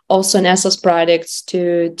people also Nesa's products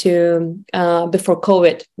to before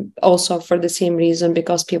COVID, also for the same reason,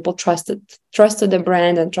 because people trusted the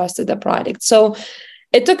brand and trusted the product. So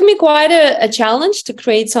it took me quite a challenge to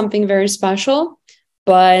create something very special,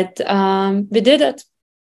 but we did it.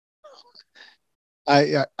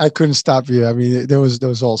 I couldn't stop you. I mean, there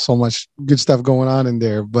was all so much good stuff going on in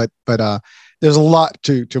there, but there's a lot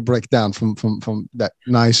to break down from that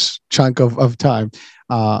nice chunk of time.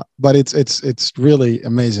 But it's really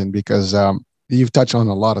amazing because you've touched on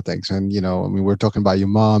a lot of things, and I mean, we're talking about your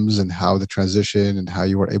mom's and how the transition and how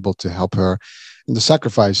you were able to help her, and the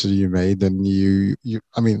sacrifices you made, and you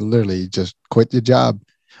I mean, literally just quit your job.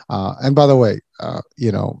 And by the way,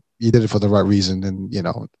 you did it for the right reason, and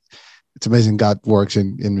it's amazing God works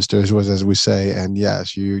in mysterious ways, as we say. And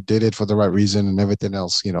yes, you did it for the right reason, and everything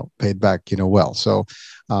else, paid back, well. So,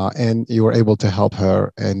 and you were able to help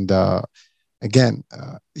her, and again,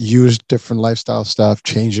 use different lifestyle stuff,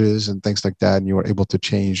 changes, and things like that. And you were able to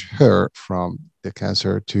change her from the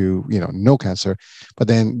cancer to no cancer. But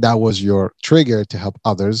then that was your trigger to help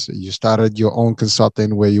others. You started your own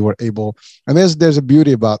consulting where you were able, and there's a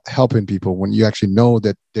beauty about helping people when you actually know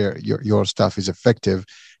that your stuff is effective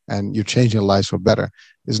and you're changing lives for better.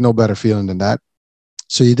 There's no better feeling than that.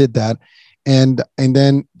 So you did that, and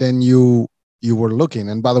then you were looking.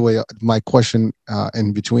 And by the way, my question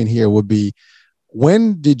in between here would be,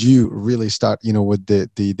 when did you really start, with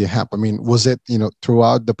the hemp? I mean, was it,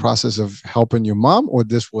 throughout the process of helping your mom, or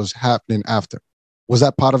this was happening after? Was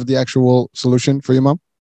that part of the actual solution for your mom?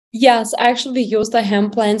 Yes, actually, we use the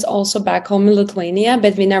hemp plants also back home in Lithuania,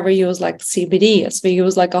 but we never use like CBDs. We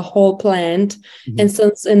use like a whole plant. Mm-hmm. And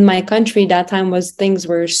since in my country, that time things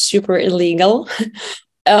were super illegal.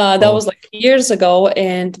 That was like years ago,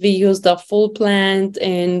 and we used the full plant,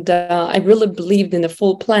 and I really believed in the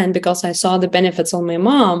full plant because I saw the benefits on my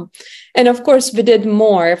mom. And of course, we did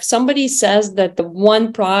more. If somebody says that the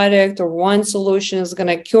one product or one solution is going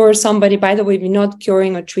to cure somebody, by the way, we're not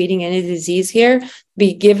curing or treating any disease here.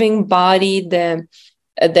 We're giving body the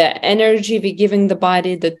energy, we're giving the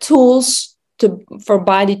body the tools for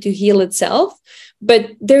body to heal itself.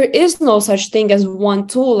 But there is no such thing as one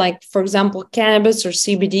tool, like, for example, cannabis or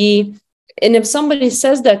CBD. And if somebody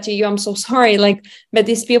says that to you, I'm so sorry, but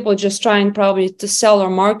these people are just trying probably to sell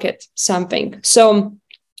or market something. So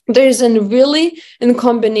there's a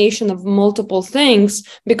combination of multiple things,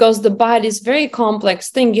 because the body is a very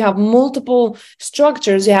complex thing. You have multiple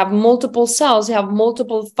structures, you have multiple cells, you have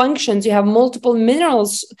multiple functions, you have multiple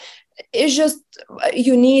minerals. It's just,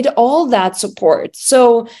 you need all that support.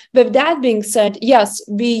 So with that being said, yes,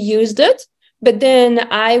 we used it, but then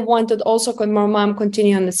I wanted also, could my mom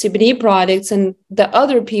continue on the CBD products and the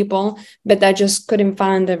other people, but I just couldn't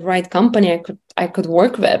find the right company I could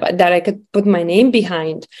work with, that I could put my name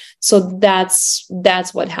behind. So that's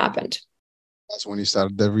what happened. That's when you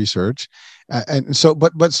started the research. And so,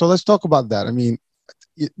 but so let's talk about that. I mean,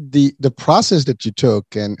 the process that you took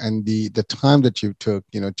and the time that you took,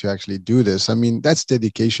 to actually do this, I mean, that's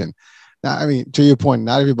dedication. Now, I mean, to your point,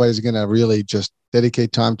 not everybody's going to really just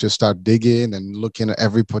dedicate time to start digging and looking at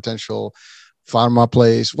every potential pharma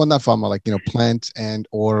place. Well, not pharma, like, plant and,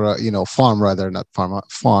 or, farm rather, not pharma,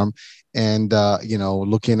 farm. And,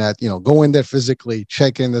 looking at, go in there physically,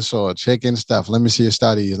 checking the soil, checking stuff. Let me see your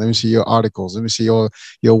studies. Let me see your articles. Let me see your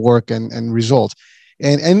work and results.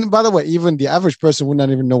 And by the way, even the average person would not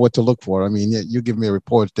even know what to look for. I mean, you give me a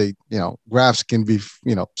report, graphs can be,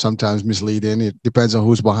 sometimes misleading. It depends on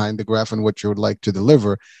who's behind the graph and what you would like to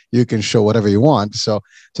deliver. You can show whatever you want. So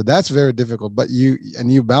that's very difficult, but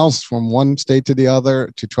you bounce from one state to the other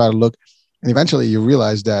to try to look. And eventually you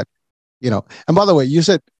realize that, and by the way, you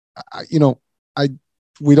said,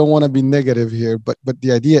 we don't want to be negative here, but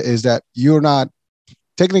the idea is that you're not,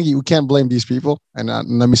 technically, we can't blame these people. And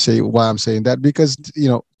let me say why I'm saying that, because,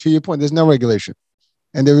 to your point, there's no regulation,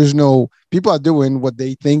 and there is no, people are doing what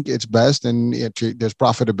they think it's best, and there's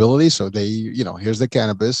profitability. So they, here's the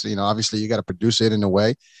cannabis, obviously you got to produce it in a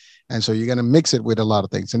way. And so you're going to mix it with a lot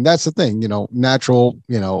of things. And that's the thing, natural,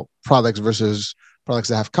 products versus products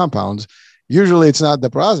that have compounds. Usually it's not the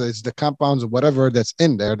process, it's the compounds or whatever that's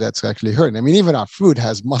in there that's actually hurting. I mean, even our food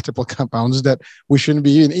has multiple compounds that we shouldn't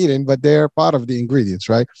be even eating, but they're part of the ingredients,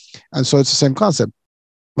 right? And so it's the same concept.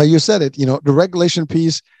 But you said it, the regulation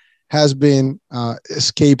piece has been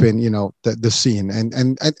escaping, the scene,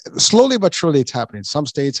 and slowly but surely it's happening. Some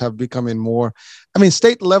states have becoming more. I mean,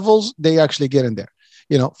 state levels, they actually get in there.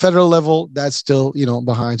 Federal level, that's still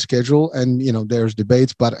behind schedule, and there's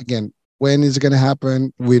debates. But again, when is it going to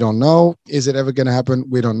happen? We don't know. Is it ever going to happen?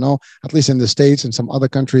 We don't know. At least in the States and some other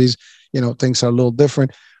countries, things are a little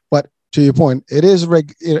different. But to your point, it is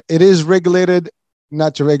regulated,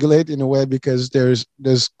 not to regulate in a way, because there's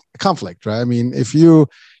conflict, right? I mean, if you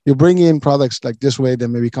bring in products like this way,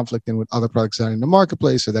 then maybe conflicting with other products that are in the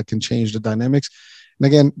marketplace, so that can change the dynamics. And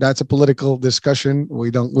again, that's a political discussion. We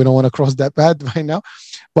don't want to cross that path right now.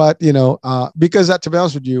 But because that, to be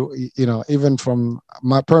honest with you, even from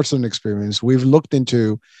my personal experience, we've looked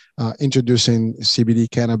into introducing CBD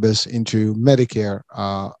cannabis into Medicare,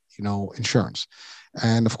 insurance.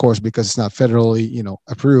 And of course, because it's not federally,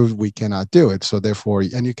 approved, we cannot do it. So therefore,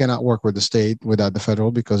 and you cannot work with the state without the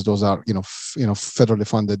federal, because those are, federally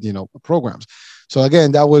funded, programs. So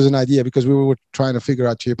again, that was an idea, because we were trying to figure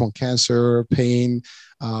out, to your point, cancer, pain,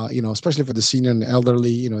 especially for the senior and the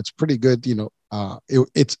elderly, it's pretty good.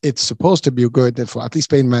 It's supposed to be good for at least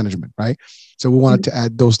pain management, right? So we wanted to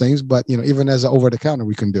add those things, but even as an over the counter,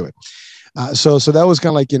 we can do it. So that was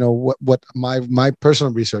kind of like, what my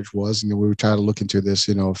personal research was. We were trying to look into this,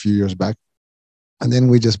 a few years back. And then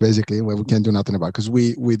we just basically, we can't do nothing about it, because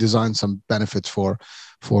we designed some benefits for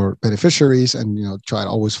beneficiaries, and try to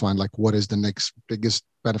always find like what is the next biggest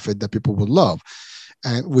benefit that people would love.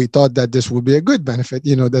 And we thought that this would be a good benefit,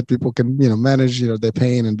 that people can manage their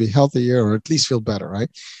pain and be healthier, or at least feel better, right?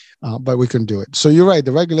 But we couldn't do it. So you're right,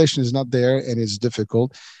 the regulation is not there, and it's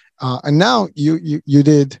difficult. And now you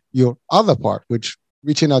did your other part, which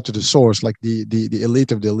reaching out to the source, like the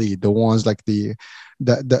elite of the elite, the ones like the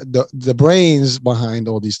brains behind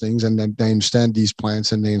all these things, and then they understand these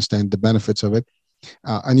plants and they understand the benefits of it.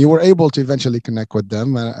 And you were able to eventually connect with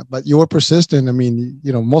them, but you were persistent. I mean,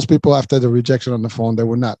 most people after the rejection on the phone, they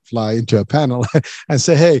would not fly into a panel and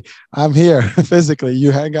say, "Hey, I'm here physically.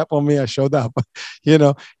 You hang up on me, I showed up." You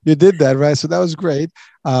did that, right? So that was great.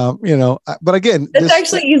 But again, that's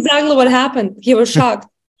actually exactly what happened. He was shocked.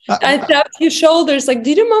 I tapped his shoulders, like,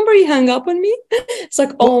 "Did you remember you hung up on me?" It's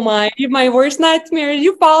like, "Oh my worst nightmare.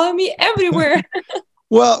 You follow me everywhere."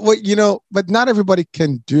 Well, but not everybody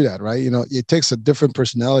can do that, right? It takes a different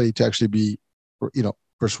personality to actually be,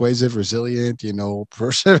 persuasive, resilient,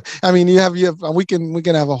 I mean, you have, we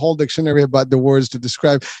can have a whole dictionary about the words to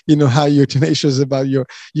describe, how you're tenacious about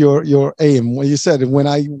your aim. When you said, when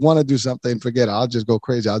I want to do something, forget it, I'll just go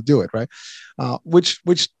crazy. I'll do it. Right.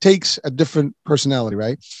 Which takes a different personality.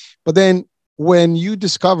 Right. But then when you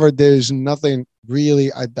discover there's nothing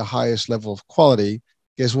really at the highest level of quality,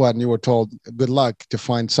 guess what? And you were told, good luck to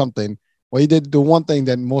find something. Well, you did the one thing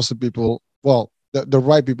that most of the people, the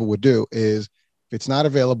right people would do is, if it's not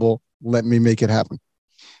available, let me make it happen.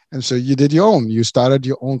 And so you did you started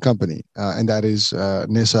your own company, and that is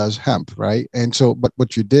Nesa's Hemp, right? And so, but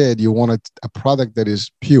what you did, you wanted a product that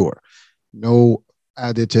is pure, no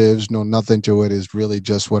additives, no nothing to it, is really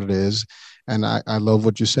just what it is. And I love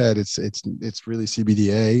what you said. It's really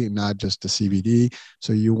CBDA, not just the CBD.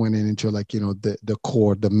 So you went into like, the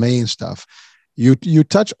core, the main stuff. You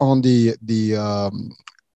touch on the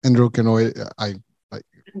endocannabinoid.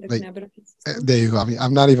 There you go. I mean,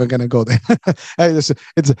 I'm not even going to go there.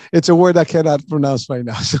 It's a word I cannot pronounce right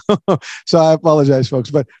now. So I apologize,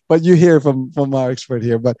 folks. But you hear from our expert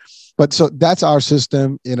here. But so that's our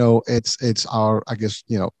system. It's our, I guess,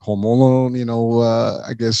 hormonal,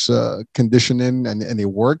 I guess, conditioning, and it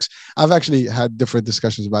works. I've actually had different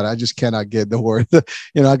discussions about it. I just cannot get the word.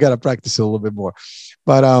 I got to practice it a little bit more.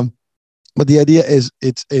 But the idea is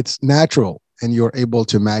it's natural. And you're able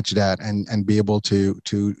to match that and be able to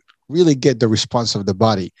really get the response of the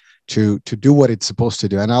body to do what it's supposed to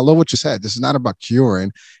do. And I love what you said. This is not about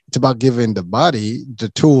curing. It's about giving the body the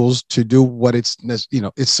tools to do what it's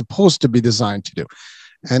supposed to be designed to do.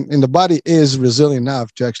 And the body is resilient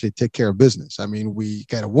enough to actually take care of business. I mean, we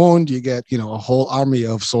get a wound, you get, a whole army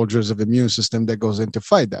of soldiers of immune system that goes in to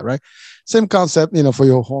fight that, right? Same concept, for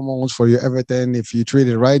your hormones, for your everything. If you treat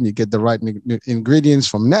it right and you get the right ingredients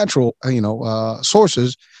from natural,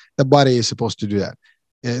 sources, the body is supposed to do that.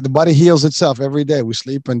 The body heals itself every day. We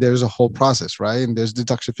sleep and there's a whole process, right? And there's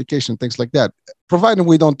detoxification, things like that. Provided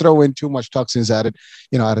we don't throw in too much toxins at it,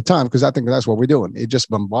 at a time, because I think that's what we're doing. It's just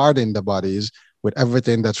bombarding the bodies with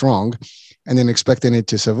everything that's wrong and then expecting it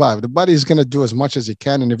to survive. The body is going to do as much as it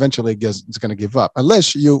can, and eventually it's going to give up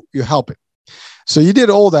unless you help it. So you did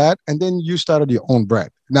all that, and then you started your own brand.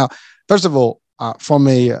 Now, first of all,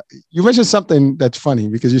 you mentioned something that's funny,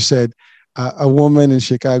 because you said, a woman in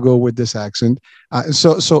Chicago with this accent. By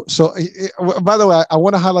the way, I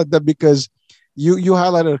want to highlight that because you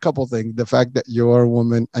highlighted a couple of things: the fact that you're a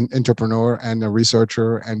woman, an entrepreneur, and a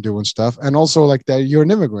researcher, and doing stuff, and also like that you're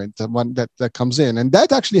an immigrant, the one that comes in, and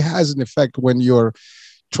that actually has an effect when you're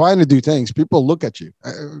trying to do things. People look at you.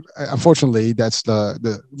 Unfortunately, that's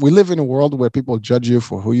the we live in a world where people judge you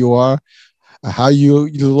for who you are, how you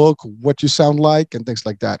look, what you sound like, and things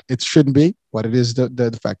like that. It shouldn't be, but it is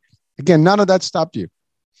the fact. Again, none of that stopped you.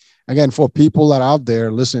 Again, for people that are out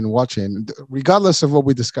there listening, watching, regardless of what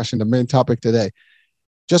we discussed in the main topic today,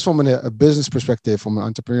 just from a business perspective, from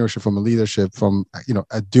an entrepreneurship, from a leadership, from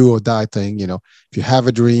a do or die thing. If you have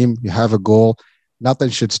a dream, you have a goal, nothing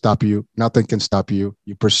should stop you. Nothing can stop you.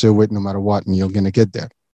 You pursue it no matter what, and you're going to get there.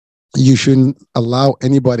 You shouldn't allow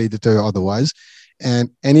anybody to tell you otherwise.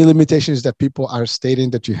 And any limitations that people are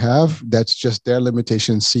stating that you have, that's just their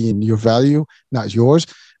limitations, seeing your value, not yours.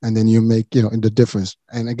 And then you make, in the difference.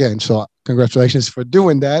 And again, so congratulations for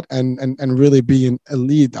doing that and really being a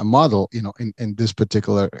lead, a model, in this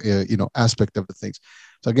particular, aspect of the things.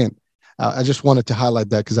 So again, I just wanted to highlight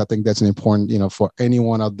that because I think that's an important, for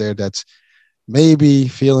anyone out there that's maybe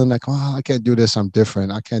feeling like, oh, I can't do this. I'm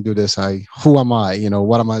different. I can't do this. Who am I?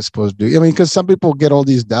 What am I supposed to do? I mean, because some people get all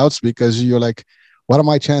these doubts because you're like, what are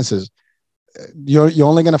my chances? You're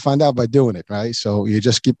only going to find out by doing it, right? So you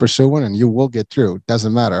just keep pursuing and you will get through. It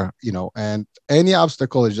doesn't matter, and any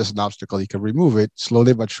obstacle is just an obstacle. You can remove it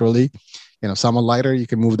slowly but surely. Some are lighter, you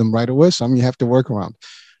can move them right away. Some you have to work around,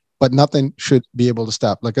 but nothing should be able to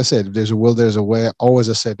stop. Like I said, if there's a will, there's a way. Always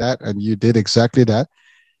I said that, and you did exactly that.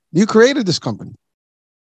 You created this company,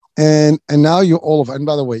 and now you're all of. And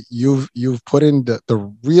by the way, you've put in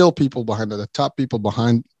the real people behind it, the top people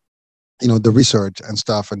behind, the research and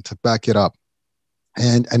stuff, and to back it up.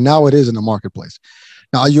 And now it is in the marketplace.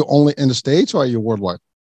 Now, are you only in the States or are you worldwide?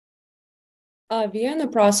 We are in the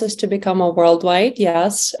process to become a worldwide,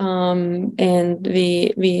 yes. And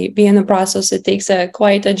we in the process. It takes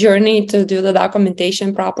quite a journey to do the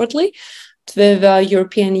documentation properly with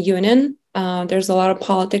European Union. There's a lot of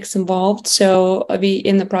politics involved, so we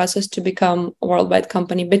in the process to become a worldwide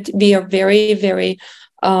company. But we are very, very.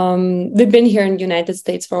 We've been here in the United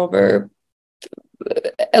States for over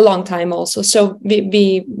a long time also. So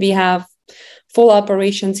we have full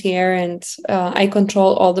operations here, and I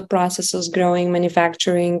control all the processes, growing,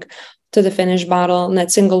 manufacturing to the finished bottle.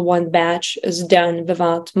 Not single one batch is done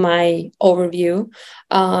without my overview.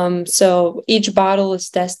 So each bottle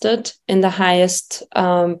is tested in the highest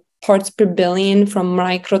parts per billion from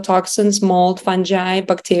microtoxins, mold, fungi,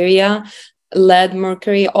 bacteria, lead,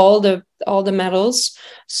 mercury, all the metals.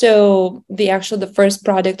 So the first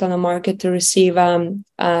product on the market to receive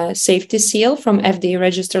a safety seal from FDA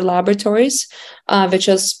registered laboratories, which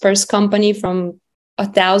is first company from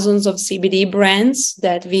thousands of CBD brands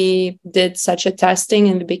that we did such a testing,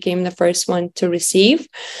 and we became the first one to receive.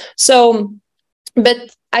 So,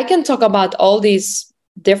 but I can talk about all these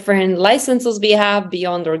different licenses we have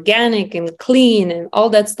beyond organic and clean and all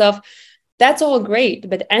that stuff. That's all great,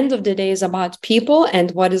 but end of the day is about people and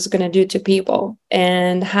what it's going to do to people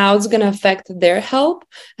and how it's going to affect their health.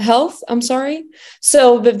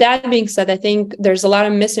 So with that being said, I think there's a lot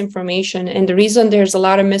of misinformation, and the reason there's a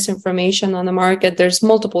lot of misinformation on the market, there's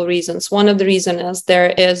multiple reasons. One of the reasons is there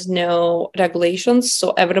is no regulations,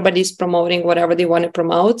 so everybody's promoting whatever they want to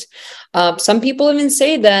promote. Some people even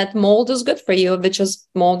say that mold is good for you,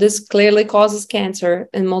 mold is clearly causes cancer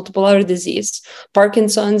and multiple other disease,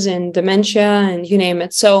 Parkinson's and dementia, and you name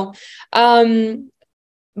it. So,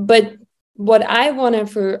 but what I wanted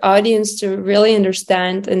for audience to really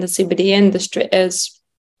understand in the CBD industry is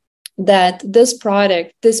that this plant,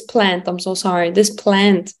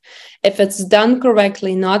 if it's done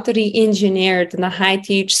correctly, not re-engineered in the high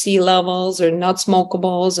THC levels or not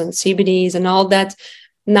smokables and CBDs and all that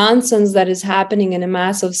nonsense that is happening in a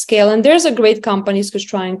massive scale. And there's a great companies who's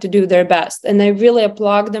trying to do their best, and I really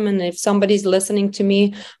applaud them. And if somebody's listening to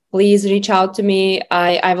me, please reach out to me.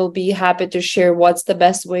 I will be happy to share what's the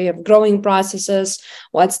best way of growing processes,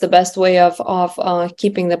 what's the best way of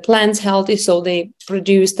keeping the plants healthy so they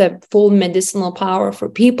produce the full medicinal power for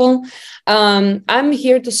people. I'm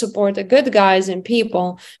here to support the good guys and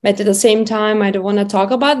people, but at the same time, I don't want to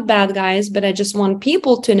talk about bad guys, but I just want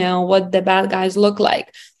people to know what the bad guys look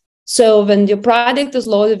like. So when your product is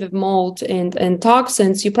loaded with mold and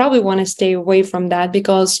toxins, you probably want to stay away from that,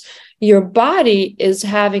 because your body is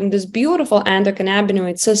having this beautiful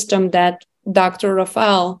endocannabinoid system that Dr.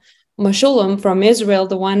 Rafael Meshulam from Israel,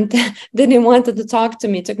 the one that didn't want to talk to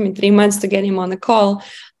me, it took me 3 months to get him on the call.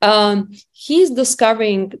 He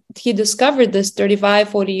discovered this 35,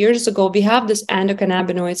 40 years ago. We have this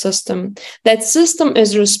endocannabinoid system. That system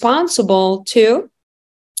is responsible to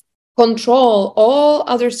control all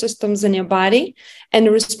other systems in your body and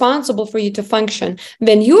responsible for you to function.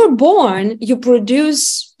 When you're born, you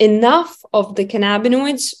produce enough of the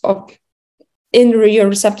cannabinoids in your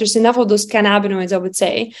receptors, enough of those cannabinoids, I would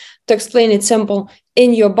say, to explain it simple,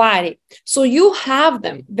 in your body. So you have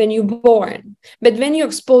them when you're born. But when you're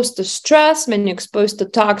exposed to stress, when you're exposed to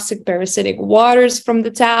toxic parasitic waters from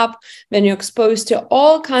the tap, when you're exposed to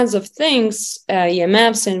all kinds of things,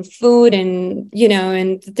 EMFs and food and,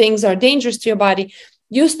 and things are dangerous to your body,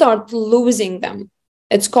 you start losing them.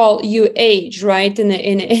 It's called you age, right? In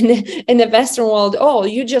the Western world, oh,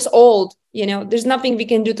 you're just old, there's nothing we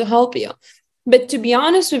can do to help you. But to be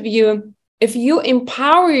honest with you, if you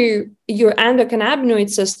empower your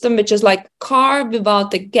endocannabinoid system, which is like car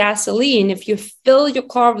without the gasoline, if you fill your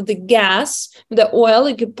car with the gas, with the oil,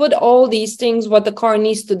 you can put all these things, what the car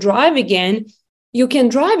needs to drive again, you can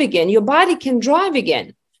drive again. Your body can drive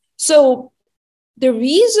again. So the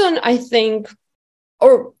reason I think,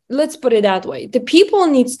 or let's put it that way, the people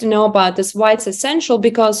needs to know about this, why it's essential,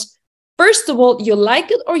 because first of all, you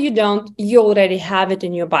like it or you don't, you already have it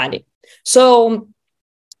in your body. So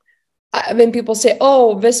when people say,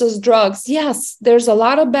 oh, this is drugs, yes, there's a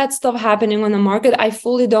lot of bad stuff happening on the market. I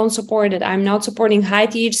fully don't support it. I'm not supporting high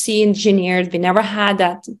THC engineered. We never had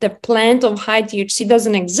that. The plant of high THC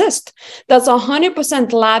doesn't exist. That's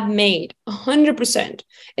 100% lab made, 100%.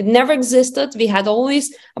 It never existed. We had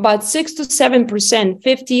always about 6 to 7%,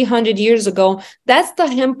 50, 100 years ago. That's the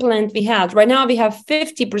hemp plant we had. Right now we have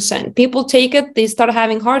 50%. People take it, they start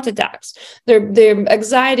having heart attacks. Their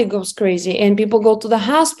anxiety goes crazy and people go to the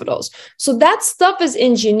hospitals. So that stuff is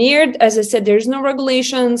engineered. As I said, there's no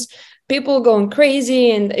regulations, people going crazy,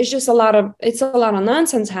 and it's just a lot of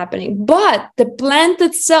nonsense happening. But the plant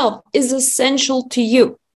itself is essential to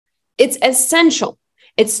you. It's essential.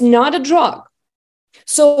 It's not a drug.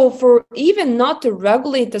 So for even not to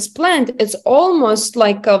regulate this plant, it's almost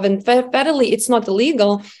like when federally it's not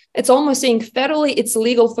illegal, it's almost saying federally it's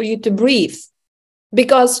illegal for you to breathe,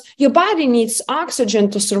 because your body needs oxygen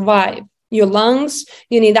to survive. Your lungs,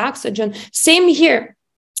 you need oxygen. Same here.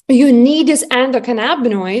 You need these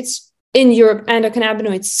endocannabinoids in your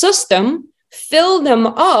endocannabinoid system, fill them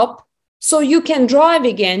up so you can drive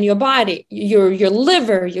again your body, your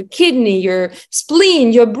liver, your kidney, your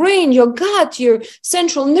spleen, your brain, your gut, your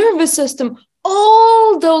central nervous system.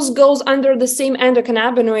 All those goes under the same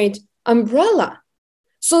endocannabinoid umbrella.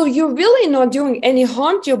 So you're really not doing any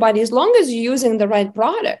harm to your body as long as you're using the right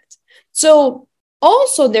product. So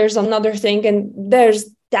also, there's another thing, and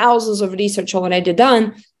there's thousands of research already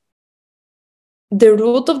done. The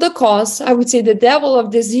root of the cause, I would say the devil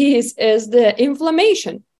of disease, is the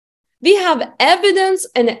inflammation. We have evidence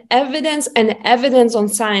and evidence and evidence on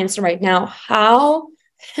science right now how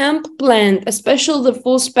hemp plant, especially the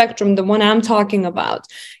full spectrum, the one I'm talking about,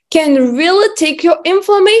 can really take your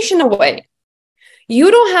inflammation away.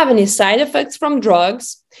 You don't have any side effects from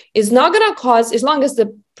drugs. It's not going to cause, as long as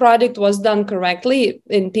the product was done correctly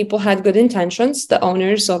and people had good intentions, the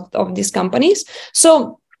owners of these companies.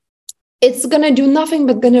 So it's going to do nothing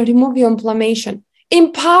but going to remove your inflammation,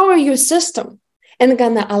 empower your system, and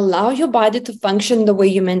going to allow your body to function the way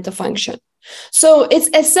you're meant to function. So it's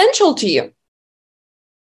essential to you.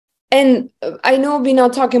 And I know we're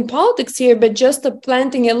not talking politics here, but just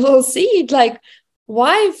planting a little seed, like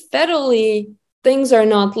why federally things are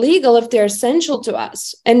not legal if they're essential to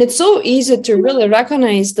us. And it's so easy to really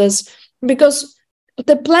recognize this because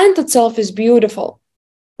the plant itself is beautiful.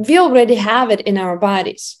 We already have it in our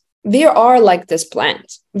bodies. We are like this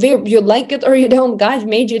plant. You like it or you don't, God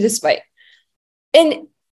made you this way. And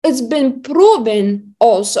it's been proven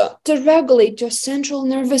also to regulate your central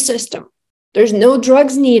nervous system. There's no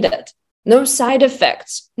drugs needed, no side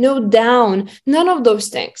effects, no down, none of those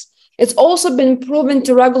things. It's also been proven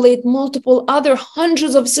to regulate multiple other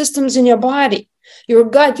hundreds of systems in your body, your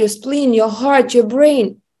gut, your spleen, your heart, your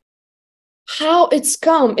brain. How it's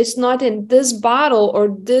come, it's not in this bottle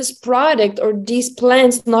or this product or these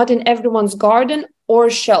plants, not in everyone's garden or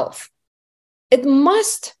shelf. It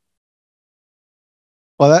must.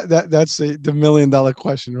 Well, that's the $1 million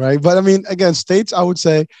question, right? But I mean, again, states, I would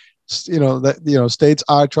say, states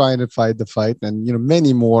are trying to fight the fight, and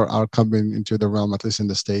many more are coming into the realm, at least in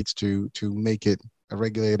the states, to make it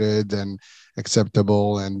regulated and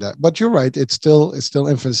acceptable. And but you're right, it's still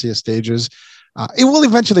infancy stages. It will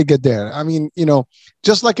eventually get there. I mean,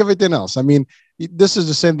 just like everything else. I mean, this is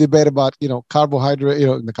the same debate about,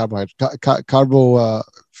 carbohydrate, the carbohydrate, carbo,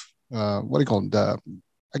 what do you call it?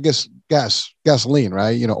 I guess gasoline,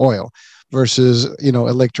 right? Oil versus,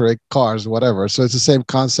 electric cars, whatever. So it's the same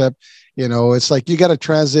concept. It's like you got to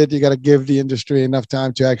transit, you got to give the industry enough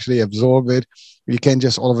time to actually absorb it. You can't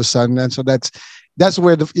just all of a sudden. And so that's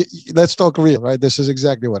where let's talk real, right? This is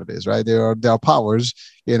exactly what it is, right? There are powers,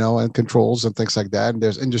 and controls and things like that. And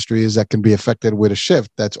there's industries that can be affected with a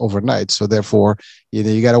shift that's overnight. So therefore,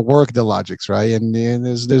 you got to work the logics, right? And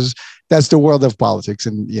that's the world of politics.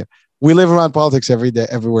 And we live around politics every day,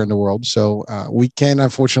 everywhere in the world. So we can,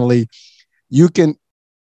 unfortunately, you can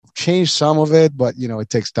change some of it, but it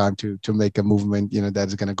takes time to make a movement,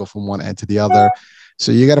 that's going to go from one end to the other.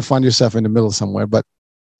 So you got to find yourself in the middle somewhere. But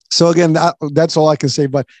so again, that's all I can say.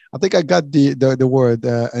 But I think I got the word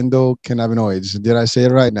endocannabinoids. Did I say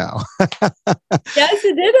it right now? Yes,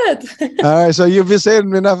 you did it. All right. So you've been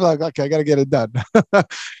saying enough. Like, okay, I got to get it done.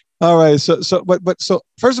 All right. So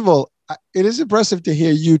first of all, it is impressive to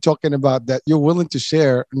hear you talking about that. You're willing to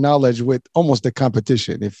share knowledge with almost the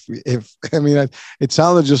competition. It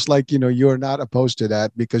sounded just like, you're not opposed to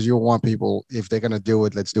that because you want people, if they're going to do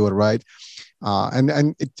it, let's do it right.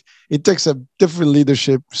 And it takes a different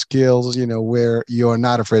leadership skills, where you're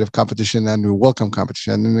not afraid of competition and you welcome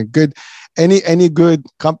competition. And any good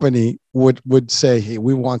company would say, hey,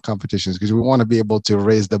 we want competitions because we want to be able to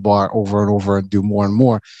raise the bar over and over and do more and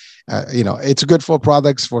more. It's good for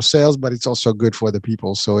products, for sales, but it's also good for the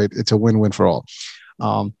people. So it's a win-win for all.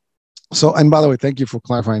 And by the way, thank you for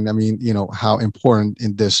clarifying. How important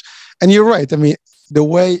in this, and you're right. The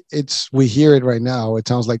way we hear it right now, it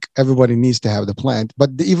sounds like everybody needs to have the plant, but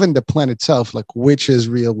even the plant itself, like which is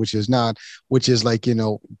real, which is not, which is like,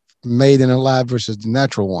 made in a lab versus the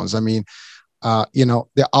natural ones. There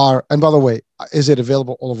are, and by the way, is it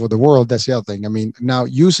available all over the world? That's the other thing. Now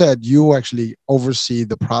you said you actually oversee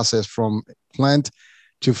the process from plant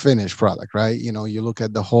to finished product, right? You look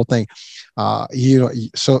at the whole thing. So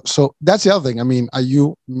that's the other thing. Are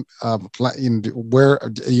you where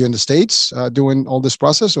are you in the States doing all this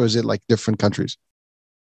process, or is it like different countries?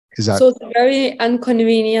 So it's very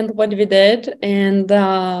inconvenient what we did, and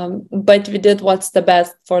but we did what's the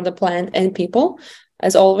best for the plant and people,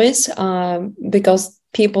 as always, because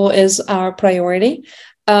people is our priority.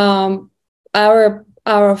 Our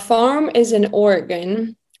farm is in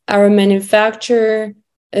Oregon. Our manufacturer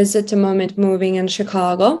is at the moment moving in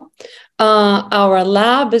Chicago. Our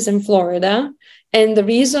lab is in Florida. And the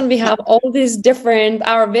reason we have all these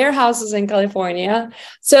our warehouses in California.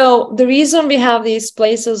 So the reason we have these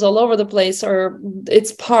places all over the place, or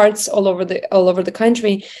it's parts all over the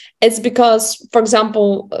country, it's because, for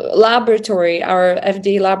example, laboratory, our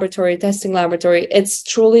FDA laboratory, testing laboratory, it's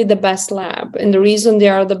truly the best lab. And the reason they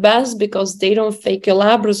are the best, because they don't fake your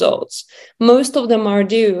lab results. Most of them are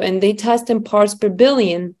due, and they test in parts per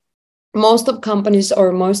billion. Most of companies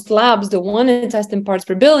or most labs, they want to test in parts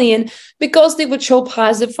per billion because they would show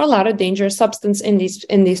positive for a lot of dangerous substance in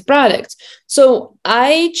these products. So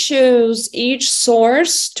I chose each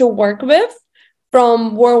source to work with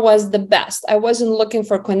from where was the best. I wasn't looking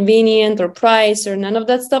for convenient or price or none of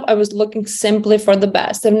that stuff. I was looking simply for the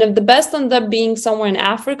best. And if the best ended up being somewhere in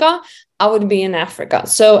Africa, I would be in Africa.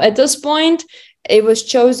 So at this point, it was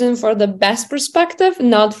chosen for the best perspective,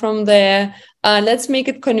 not from the let's make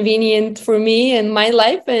it convenient for me and my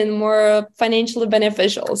life and more financially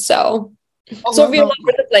beneficial. So we're all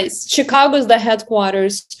over the place. Chicago is the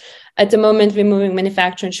headquarters. At the moment, we're moving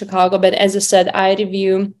manufacturing in Chicago. But as I said,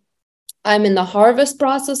 I'm in the harvest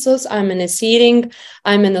processes. I'm in the seeding.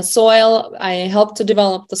 I'm in the soil. I help to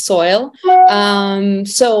develop the soil.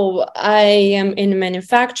 So I am in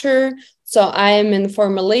manufacture. So I am in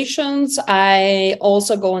formulations. I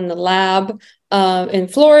also go in the lab in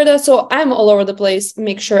Florida. So I'm all over the place,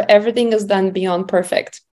 make sure everything is done beyond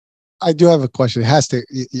perfect. I do have a question. It has to,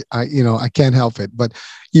 I can't help it, but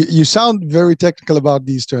you sound very technical about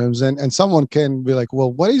these terms, and someone can be like,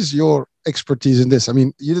 well, what is your expertise in this?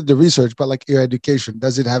 You did the research, but like your education,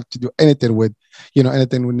 does it have to do anything with,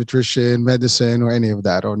 anything with nutrition, medicine, or any of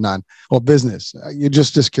that, or none, or business? You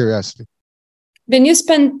just curiosity. When you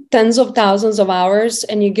spend tens of thousands of hours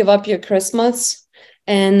and you give up your Christmas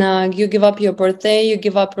and you give up your birthday, you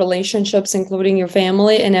give up relationships, including your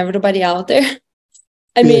family and everybody out there.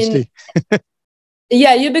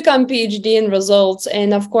 Yeah, you become PhD in results.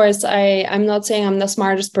 And of course, I'm not saying I'm the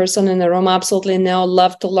smartest person in the room. Absolutely no.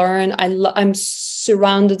 Love to learn. I'm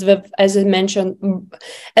surrounded with, as I mentioned,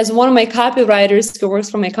 as one of my copywriters who works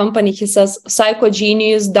for my company, he says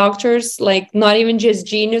psychogenius doctors, like not even just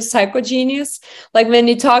genius, psychogenius. Like when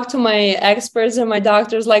you talk to my experts and my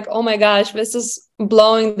doctors, like, oh my gosh, this is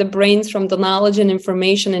blowing the brains from the knowledge and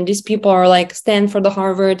information. And these people are like Stanford,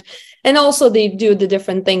 Harvard. And also they do the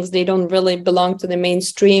different things. They don't really belong to the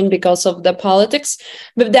mainstream because of the politics.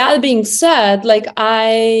 With that being said, like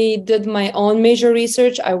I did my own major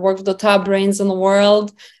research. I worked with the top brains in the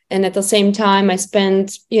world. And at the same time, I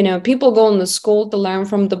spent, people going to school to learn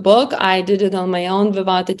from the book. I did it on my own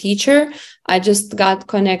without a teacher. I just got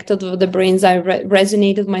connected with the brains I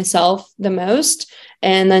resonated myself the most.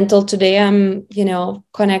 And until today, I'm,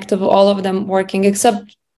 connected with all of them working,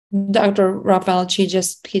 except Dr. Raphael, he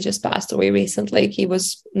just passed away recently. He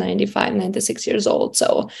was 95, 96 years old.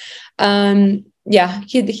 So yeah,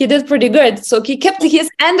 he did pretty good. So he kept his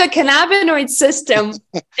endocannabinoid system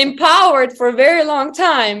empowered for a very long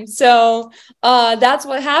time. So that's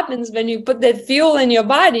what happens when you put that fuel in your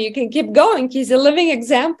body. You can keep going. He's a living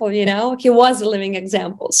example, he was a living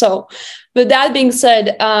example. So with that being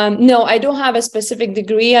said, no, I don't have a specific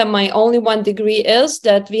degree. And my only one degree is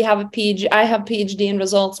that we have a PhD. I have PhD in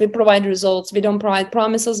results. We provide results. We don't provide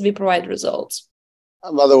promises. We provide results.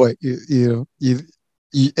 By the way,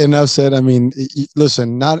 enough said. I mean,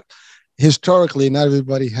 listen, not historically, not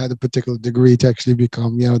everybody had a particular degree to actually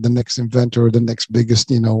become, the next inventor or the next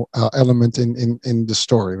biggest, element in the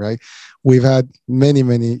story, right? We've had many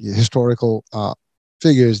historical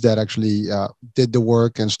figures that actually did the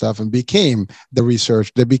work and stuff and became the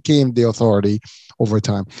research, they became the authority over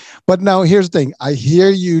time. But now here's the thing. I hear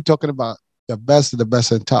you talking about the best of the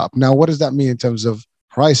best and top. Now, what does that mean in terms of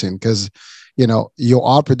pricing? Because you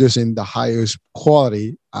are producing the highest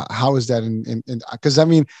quality. How is that because I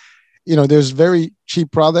mean, there's very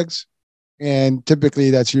cheap products, and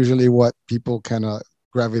typically that's usually what people kind of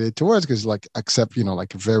gravitate towards because like accept,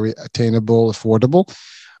 like very attainable, affordable.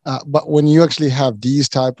 But when you actually have these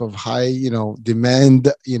type of high,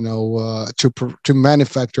 demand, to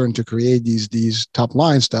manufacture and to create these top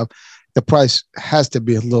line stuff, the price has to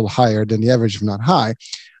be a little higher than the average, if not high.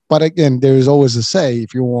 But again, there's always a say,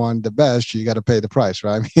 if you want the best, you got to pay the price,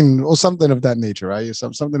 right? I mean, or something of that nature, right?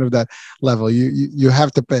 Something of that level. You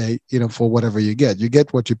have to pay, for whatever you get. You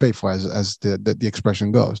get what you pay for, as the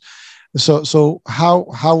expression goes. So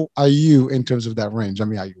how are you in terms of that range? I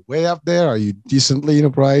mean, are you way up there? Are you decently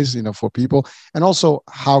priced, for people? And also,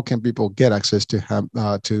 how can people get access to hemp,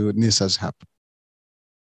 to Nesa's hemp?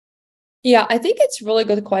 Yeah, I think it's a really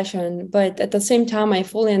good question, but at the same time, I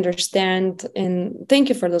fully understand. And thank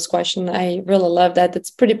you for this question. I really love that.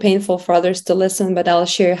 It's pretty painful for others to listen, but I'll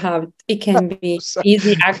share how it can be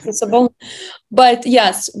easy accessible. But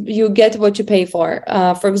yes, you get what you pay for.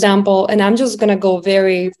 For example, and I'm just going to go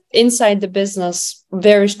very inside the business,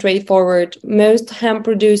 very straightforward. Most hemp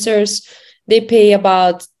producers, they pay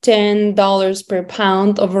about $10 per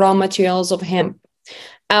pound of raw materials of hemp.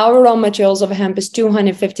 Our raw materials of hemp is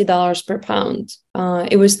 $250 per pound.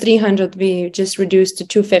 It was $300. We just reduced to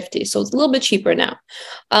 $250. So it's a little bit cheaper now.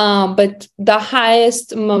 But the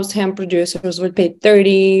highest, most hemp producers would pay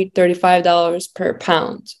 $30, $35 per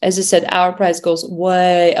pound. As I said, our price goes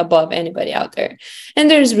way above anybody out there. And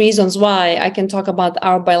there's reasons why. I can talk about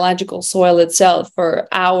our biological soil itself for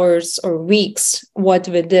hours or weeks, what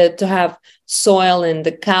we did to have soil and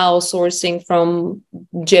the cow sourcing from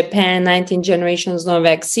Japan, 19 generations, no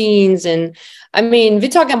vaccines. And I mean, we're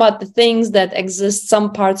talking about the things that exist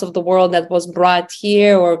some parts of the world that was brought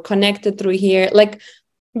here or connected through here. Like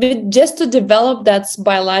just to develop that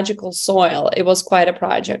biological soil, it was quite a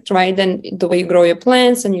project, right? And the way you grow your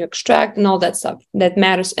plants and you extract and all that stuff that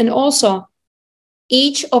matters. And also,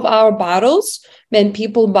 each of our bottles, when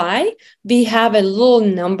people buy, we have a little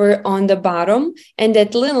number on the bottom, and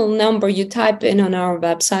that little number you type in on our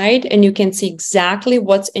website and you can see exactly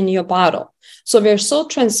what's in your bottle. So we're so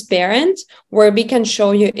transparent where we can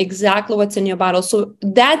show you exactly what's in your bottle. So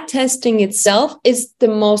that testing itself is the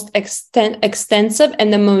most extensive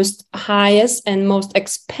and the most highest and most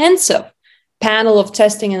expensive panel of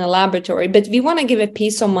testing in a laboratory, but we want to give a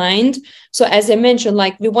peace of mind. So as I mentioned,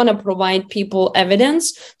 like we want to provide people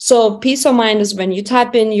evidence. So peace of mind is when you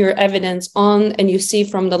type in your evidence on and you see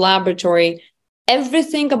from the laboratory,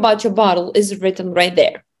 everything about your bottle is written right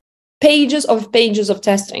there. Pages of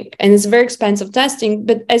testing. And it's very expensive testing.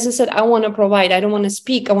 But as I said, I want to provide, I don't want to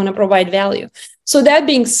speak, I want to provide value. So that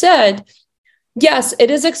being said, yes,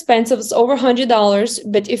 it is expensive. It's over $100.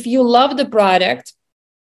 But if you love the product,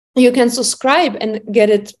 you can subscribe and get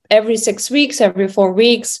it every 6 weeks, every 4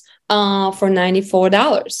 weeks, for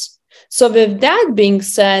 $94. So with that being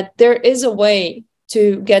said, there is a way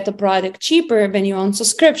to get the product cheaper when you're on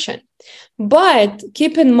subscription. But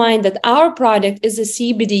keep in mind that our product is a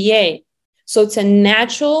CBDA. So it's a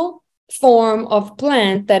natural form of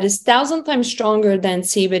plant that is 1,000 times stronger than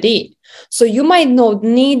CBD. So you might not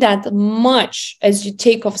need that much as you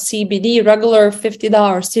take of CBD, regular $50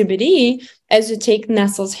 CBD, as you take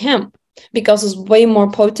Nesa's hemp, because it's way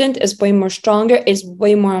more potent, it's way more stronger, it's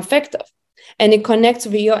way more effective. And it connects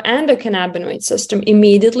with your endocannabinoid system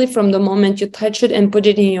immediately from the moment you touch it and put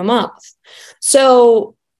it in your mouth.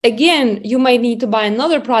 So again, you might need to buy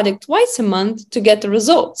another product twice a month to get the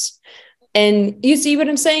results. And you see what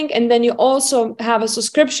I'm saying? And then you also have a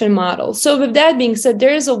subscription model. So with that being said,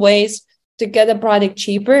 there is a ways to get a product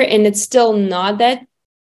cheaper, and it's still not that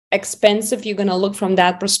expensive. You're going to look from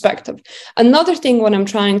that perspective. Another thing, what I'm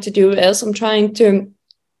trying to do is I'm trying to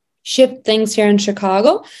ship things here in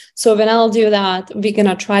Chicago. So when I'll do that, we're going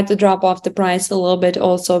to try to drop off the price a little bit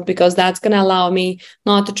also, because that's going to allow me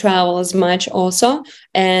not to travel as much also,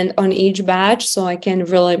 and on each batch, so I can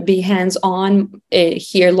really be hands-on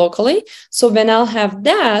here locally. So when I'll have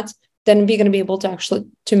that, then we're going to be able to actually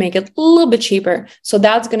to make it a little bit cheaper. So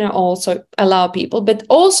that's going to also allow people, but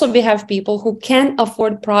also we have people who can't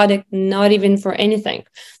afford product, not even for anything.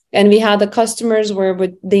 And we had the customers where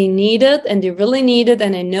they need it and they really need it,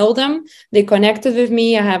 and I know them. They connected with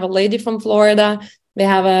me. I have a lady from Florida.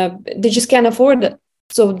 They just can't afford it.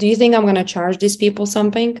 So do you think I'm going to charge these people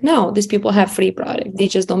something? No, these people have free product. They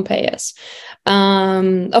just don't pay us.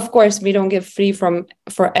 Of course, we don't give free for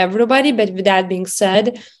everybody. But with that being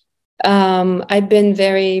said, I've been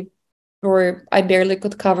or I barely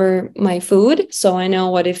could cover my food. So I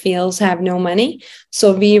know what it feels to have no money.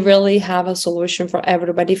 So we really have a solution for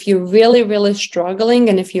everybody. If you're really, really struggling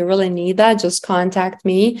and if you really need that, just contact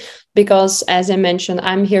me, because as I mentioned,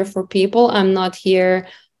 I'm here for people. I'm not here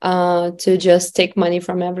to just take money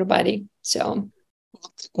from everybody. So.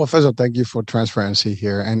 Well, first of all, thank you for transparency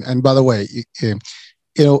here. And by the way,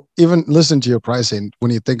 even listen to your pricing.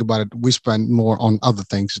 When you think about it, we spend more on other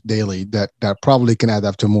things daily that probably can add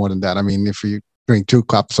up to more than that. I mean, if you drink 2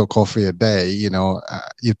 cups of coffee a day,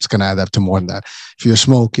 it's going to add up to more than that. If you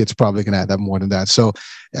smoke, it's probably going to add up more than that. So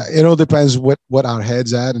it all depends what our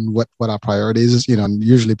heads at and what our priorities is. And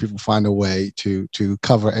usually people find a way to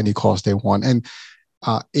cover any cost they want. And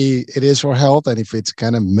it is for health, and if it's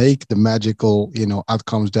gonna make the magical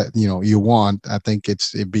outcomes that you want, I think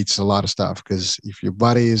it beats a lot of stuff, because if your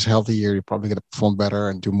body is healthier, you're probably gonna perform better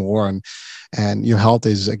and do more, and your health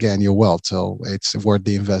is, again, your wealth, so it's worth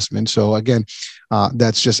the investment. So again,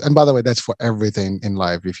 that's just, and by the way, that's for everything in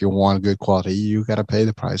life. If you want good quality, you got to pay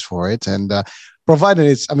the price for it, and provided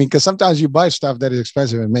it's, because sometimes you buy stuff that is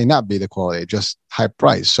expensive and may not be the quality, just high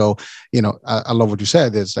price. So, I love what you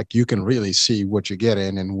said. It's like you can really see what you get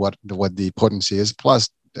in and what the potency is. Plus,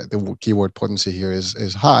 the keyword potency here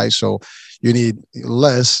is high. So you need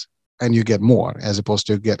less and you get more, as opposed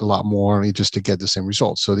to get a lot more just to get the same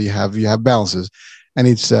results. So you have balances. And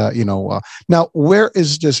it's, now, where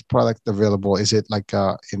is this product available? Is it like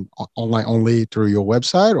in online only through your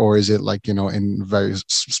website, or is it like, in various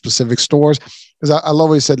specific stores? Because I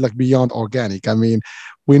always said, like, beyond organic. I mean,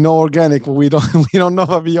 we know organic, but we don't know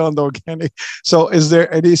about beyond organic. So is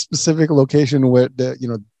there any specific location where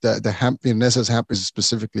the hemp, Nesa's hemp, is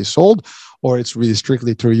specifically sold, or it's really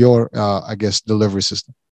strictly through your, delivery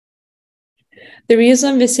system? The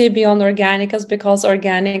reason we say beyond organic is because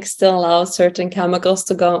organic still allows certain chemicals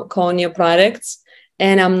to go in your products.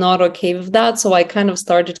 And I'm not okay with that. So I kind of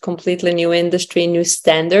started completely new industry, new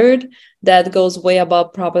standard that goes way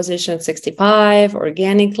above Proposition 65,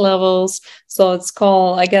 organic levels. So it's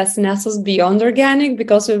called, I guess, Nesa's Beyond Organic,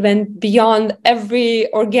 because we went beyond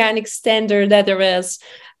every organic standard that there is,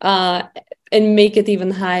 and make it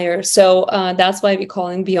even higher. So that's why we're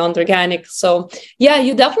calling Beyond Organic. So yeah,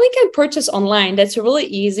 you definitely can purchase online. That's really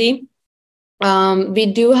easy. We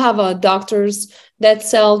do have doctors that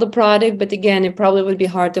sell the product, but again, it probably would be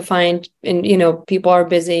hard to find, and people are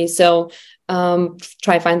busy. So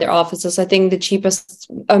try find their offices. I think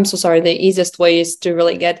the easiest way is to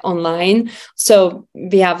really get online. So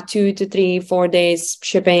we have 2 to 3, 4 days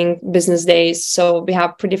shipping, business days. So we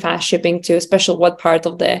have pretty fast shipping too, especially what part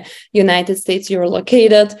of the United States you're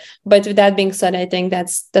located. But with that being said, I think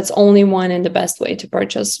that's only one and the best way to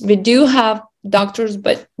purchase. We do have doctors,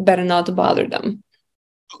 but better not to bother them.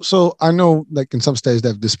 So I know, like, in some states they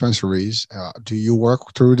have dispensaries. Do you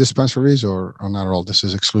work through dispensaries or not at all? This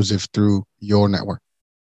is exclusive through your network.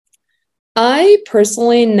 I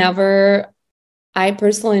personally never I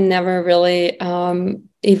personally never really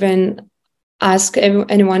even ask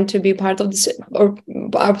anyone to be part of this or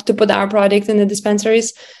to put our product in the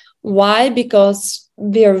dispensaries. Why? Because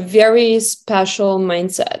they're very special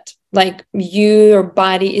mindset. Like your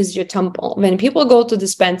body is your temple. When people go to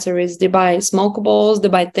dispensaries, they buy smokables, they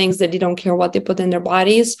buy things that they don't care what they put in their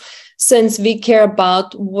bodies. Since we care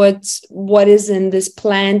about what is in this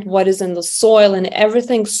plant, what is in the soil and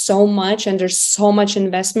everything so much, and there's so much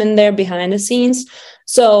investment there behind the scenes.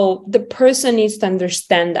 So the person needs to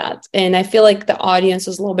understand that. And I feel like the audience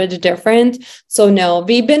is a little bit different. So no,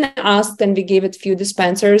 we've been asked and we gave it a few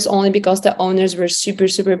dispensers only because the owners were super,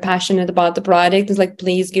 super passionate about the product. It's like,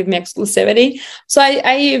 please give me exclusivity. So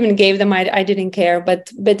I even gave them, I didn't care,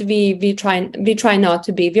 but we try not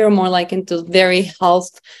to be. We're more like into very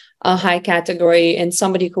health, high category, and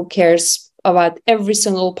somebody who cares about every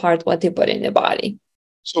single part what they put in their body.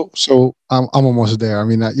 So I'm almost there. I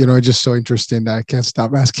mean, it's just so interesting that I can't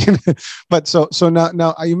stop asking. But so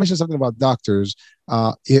now you mentioned something about doctors.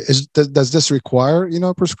 Does this require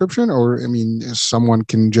a prescription, or I mean, someone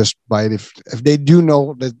can just buy it if they do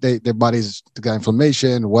know that their body's got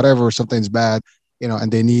inflammation, whatever, something's bad,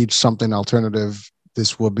 and they need something alternative.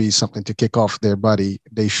 This will be something to kick off their body.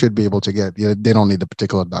 They should be able to get. They don't need the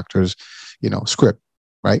particular doctor's, script,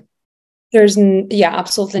 right?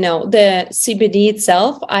 Absolutely no. The CBD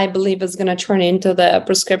itself, I believe, is going to turn into the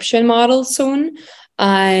prescription model soon.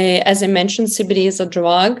 As I mentioned, CBD is a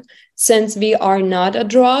drug. Since we are not a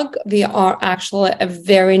drug, we are actually a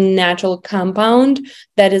very natural compound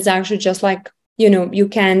that is actually just like, you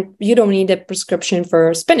don't need a prescription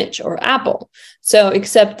for spinach or apple. So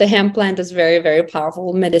except the hemp plant is very, very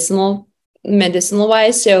powerful medicinal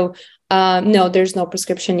wise. So no, there's no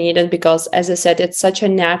prescription needed because, as I said, it's such a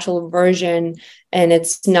natural version and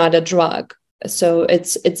it's not a drug. So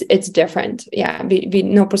it's different. Yeah,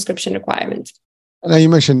 no prescription requirement. Now you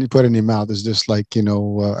mentioned you put it in your mouth. Is this like,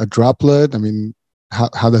 a droplet? I mean,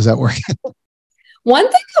 how does that work?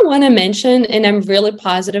 One thing I want to mention, and I'm really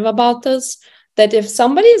positive about this, that if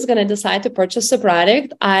somebody is going to decide to purchase a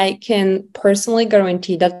product, I can personally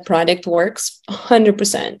guarantee that product works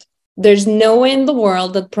 100%. There's no way in the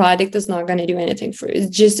world that product is not going to do anything for you.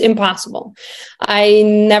 It's just impossible. I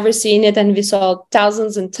never seen it, and we saw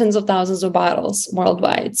thousands and tens of thousands of bottles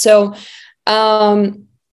worldwide. So the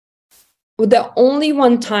only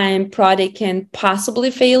one time product can possibly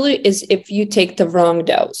fail you is if you take the wrong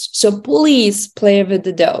dose. So please play with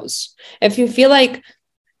the dose. If you feel like,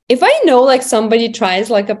 if I know like somebody tries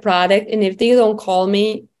like a product and if they don't call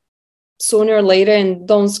me sooner or later and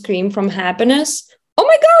don't scream from happiness, oh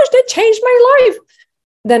my gosh, that changed my life,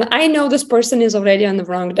 then I know this person is already on the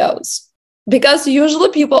wrong dose. Because usually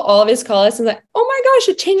people always call us and like, oh my gosh,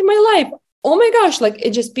 it changed my life. Oh my gosh, like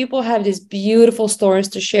it just, people have these beautiful stories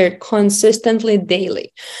to share consistently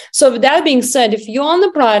daily. So with that being said, if you're on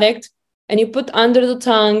the product and you put under the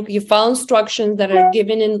tongue, you follow instructions that are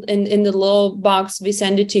given in the little box, we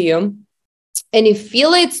send it to you, and you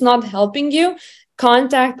feel it's not helping you,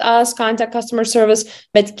 contact us, contact customer service,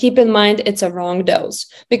 but keep in mind it's a wrong dose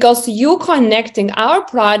because you connecting our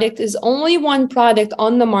product is only one product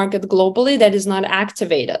on the market globally that is not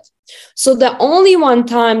activated. So the only one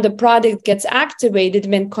time the product gets activated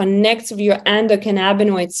when connects with your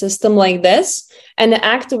endocannabinoid system like this, and the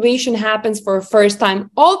activation happens for the first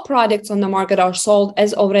time. All products on the market are sold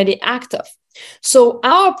as already active. So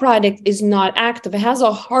our product is not active. It has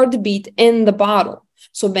a heartbeat in the bottle.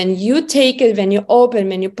 So when you take it, when you open,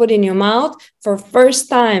 when you put in your mouth, for first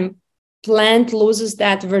time, plant loses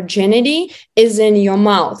that virginity is in your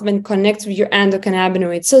mouth when it connects with your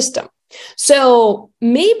endocannabinoid system. So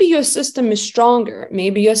maybe your system is stronger,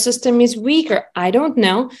 maybe your system is weaker. I don't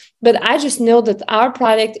know, but I just know that our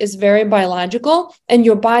product is very biological and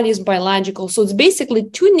your body is biological. So it's basically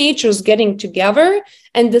two natures getting together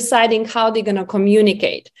and deciding how they're going to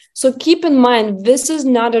communicate. So keep in mind, this is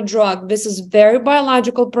not a drug. This is very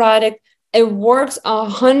biological product. It works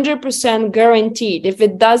 100% guaranteed. If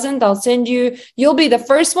it doesn't, you'll be the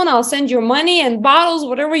first one. I'll send you money and bottles,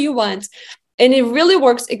 whatever you want. And it really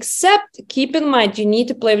works, except keep in mind, you need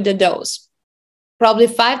to play with the dose. Probably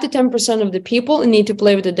 5 to 10% of the people need to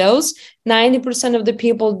play with the dose. 90% of the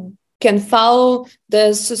people can follow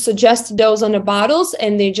the suggested dose on the bottles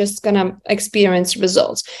and they're just going to experience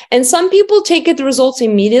results. And some people take it results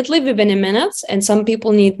immediately within a minute, and some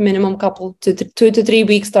people need minimum couple to 2 to 3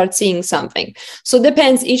 weeks start seeing something. So it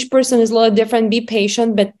depends. Each person is a little different. Be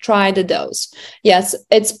patient, but try the dose. Yes,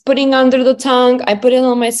 it's putting under the tongue. I put it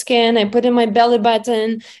on my skin. I put it in my belly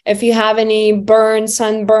button. If you have any burn,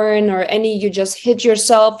 sunburn, or any, you just hit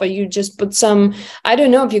yourself, or you just put some, I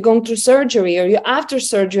don't know, if you're going through surgery or you're after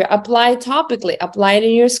surgery, apply apply it topically, apply it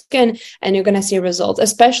in your skin, and you're going to see results,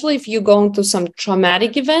 especially if you're going through some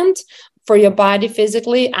traumatic event for your body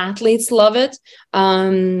physically. Athletes love it.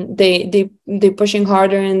 They pushing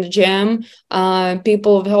harder in the gym.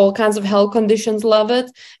 People with all kinds of health conditions love it,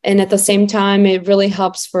 and at the same time, it really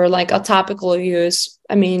helps for like a topical use.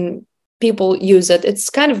 I mean, people use it. It's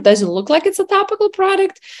kind of doesn't look like it's a topical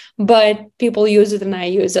product, but people use it, and I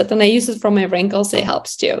use it, and I use it for my wrinkles. It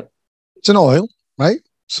helps too. It's an oil, right?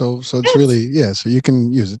 So it's really, yeah, so you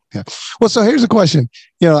can use it. Yeah. Well, so here's a question.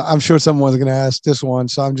 I'm sure someone's going to ask this one,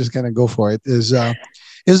 so I'm just going to go for it. Is there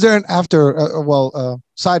an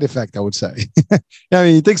side effect, I would say? I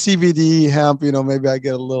mean, you think CBD, hemp, maybe I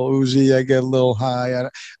get a little oozy, I get a little high.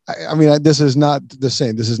 I mean, this is not the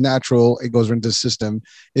same. This is natural. It goes into the system.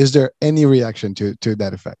 Is there any reaction to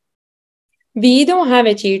that effect? We don't have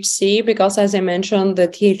a THC because, as I mentioned, the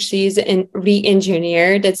THC is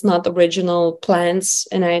re-engineered. It's not original plants,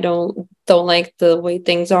 and I don't like the way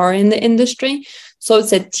things are in the industry. So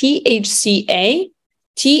it's a THCA.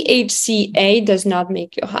 THCA does not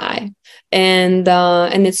make you high, and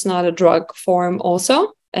it's not a drug form.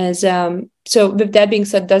 Also, so with that being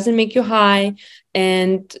said, doesn't make you high,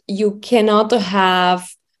 and you cannot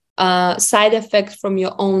have side effects from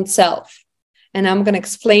your own self. And I'm going to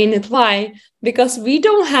explain it why, because we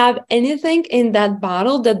don't have anything in that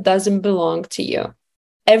bottle that doesn't belong to you.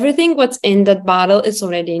 Everything what's in that bottle is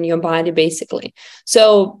already in your body, basically.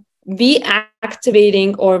 So we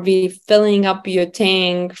activating or we filling up your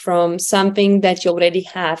tank from something that you already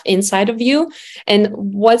have inside of you. And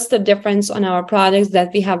what's the difference on our products?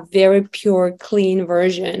 That we have very pure, clean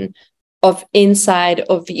version of inside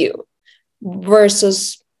of you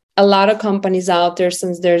versus a lot of companies out there,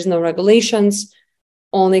 since there's no regulations,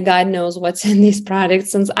 only God knows what's in these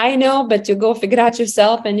products. Since I know, but you go figure out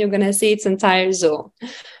yourself and you're going to see its entire zoo.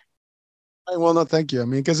 Well, no, thank you. I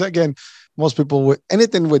mean, because again, most people with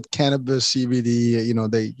anything with cannabis,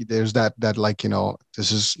 CBD, there's that like,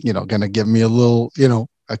 this is, going to give me a little,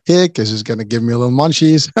 a kick. This is going to give me a little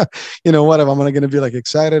munchies. Whatever. I'm going to be like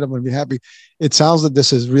excited. I'm going to be happy. It sounds like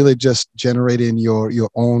this is really just generating your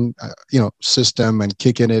own, system and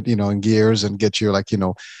kicking it, in gears and get you like,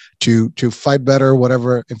 to fight better,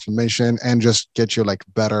 whatever inflammation, and just get you like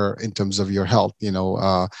better in terms of your health,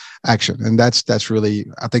 action. And that's really,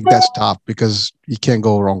 I think that's top, because you can't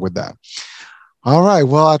go wrong with that. All right.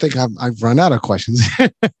 Well, I think I've run out of questions. I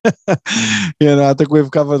think we've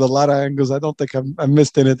covered a lot of angles. I don't think I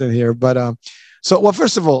missed anything here. But well,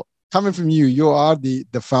 first of all, coming from you, you are the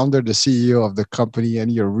founder, the CEO of the company,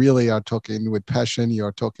 and you really are talking with passion. You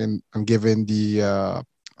are talking and giving the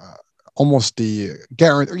almost the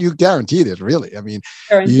guarantee. You guaranteed it, really. I mean,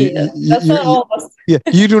 guaranteed it. That's what all of us. Yeah,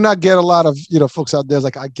 you do not get a lot of folks out there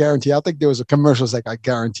like, I guarantee. I think there was a commercial like, I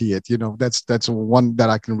guarantee it. That's one that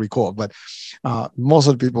I can recall. But most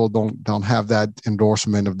of the people don't have that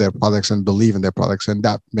endorsement of their products and believe in their products, and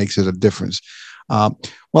that makes it a difference.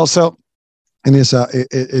 Well, so Inesa,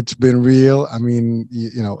 it's been real. I mean,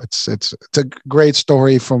 it's a great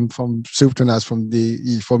story from soup to nuts,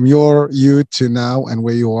 from your youth to now and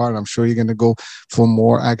where you are. And I'm sure you're going to go for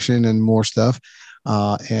more action and more stuff.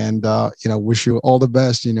 Wish you all the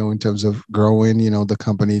best, in terms of growing, the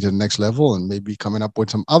company to the next level, and maybe coming up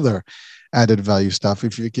with some other added value stuff.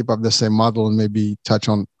 If you keep up the same model and maybe touch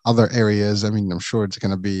on other areas, I mean, I'm sure it's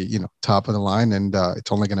going to be, top of the line, and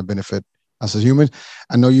it's only going to benefit us as humans.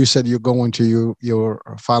 I know you said you're going to you're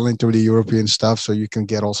filing through the European stuff, so you can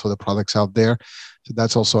get also the products out there. So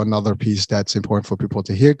that's also another piece that's important for people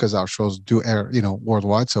to hear, because our shows do air,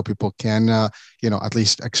 worldwide, so people can, at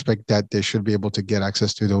least expect that they should be able to get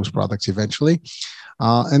access to those products eventually.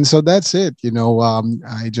 And so that's it.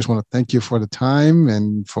 I just want to thank you for the time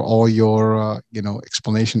and for all your,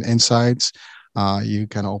 explanation insights. You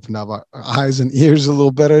kind of opened up our eyes and ears a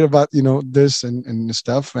little better about, this and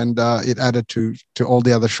stuff. And it added to all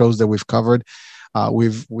the other shows that we've covered.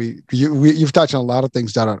 You've touched on a lot of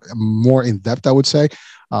things that are more in depth, I would say.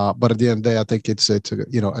 But at the end of the day, I think it's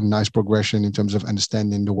a nice progression in terms of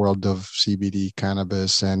understanding the world of CBD,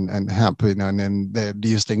 cannabis, and hemp. And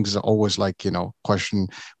these things are always like question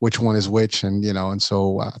which one is which, and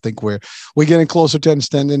so I think we're getting closer to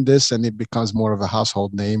understanding this, and it becomes more of a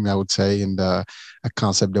household name, I would say, and a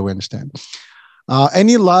concept that we understand.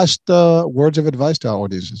 Any last words of advice to our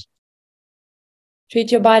audiences? Treat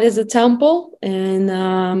your body as a temple,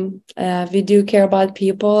 and we do care about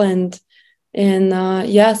people, and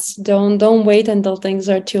yes, don't wait until things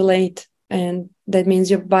are too late, and that means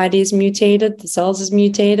your body is mutated, the cells is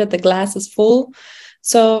mutated, the glass is full.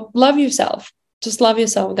 So love yourself. just love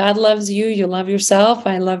yourself. God loves you. You love yourself.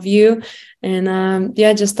 I love you. And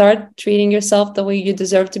just start treating yourself the way you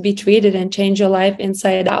deserve to be treated and change your life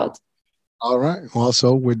inside out. All right. Well,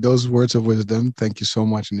 so with those words of wisdom, thank you so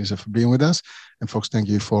much, Nesa, for being with us. And folks, thank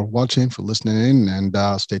you for watching, for listening in, and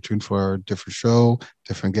stay tuned for a different show,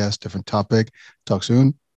 different guest, different topic. Talk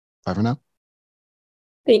soon. Bye for now.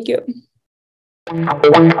 Thank you.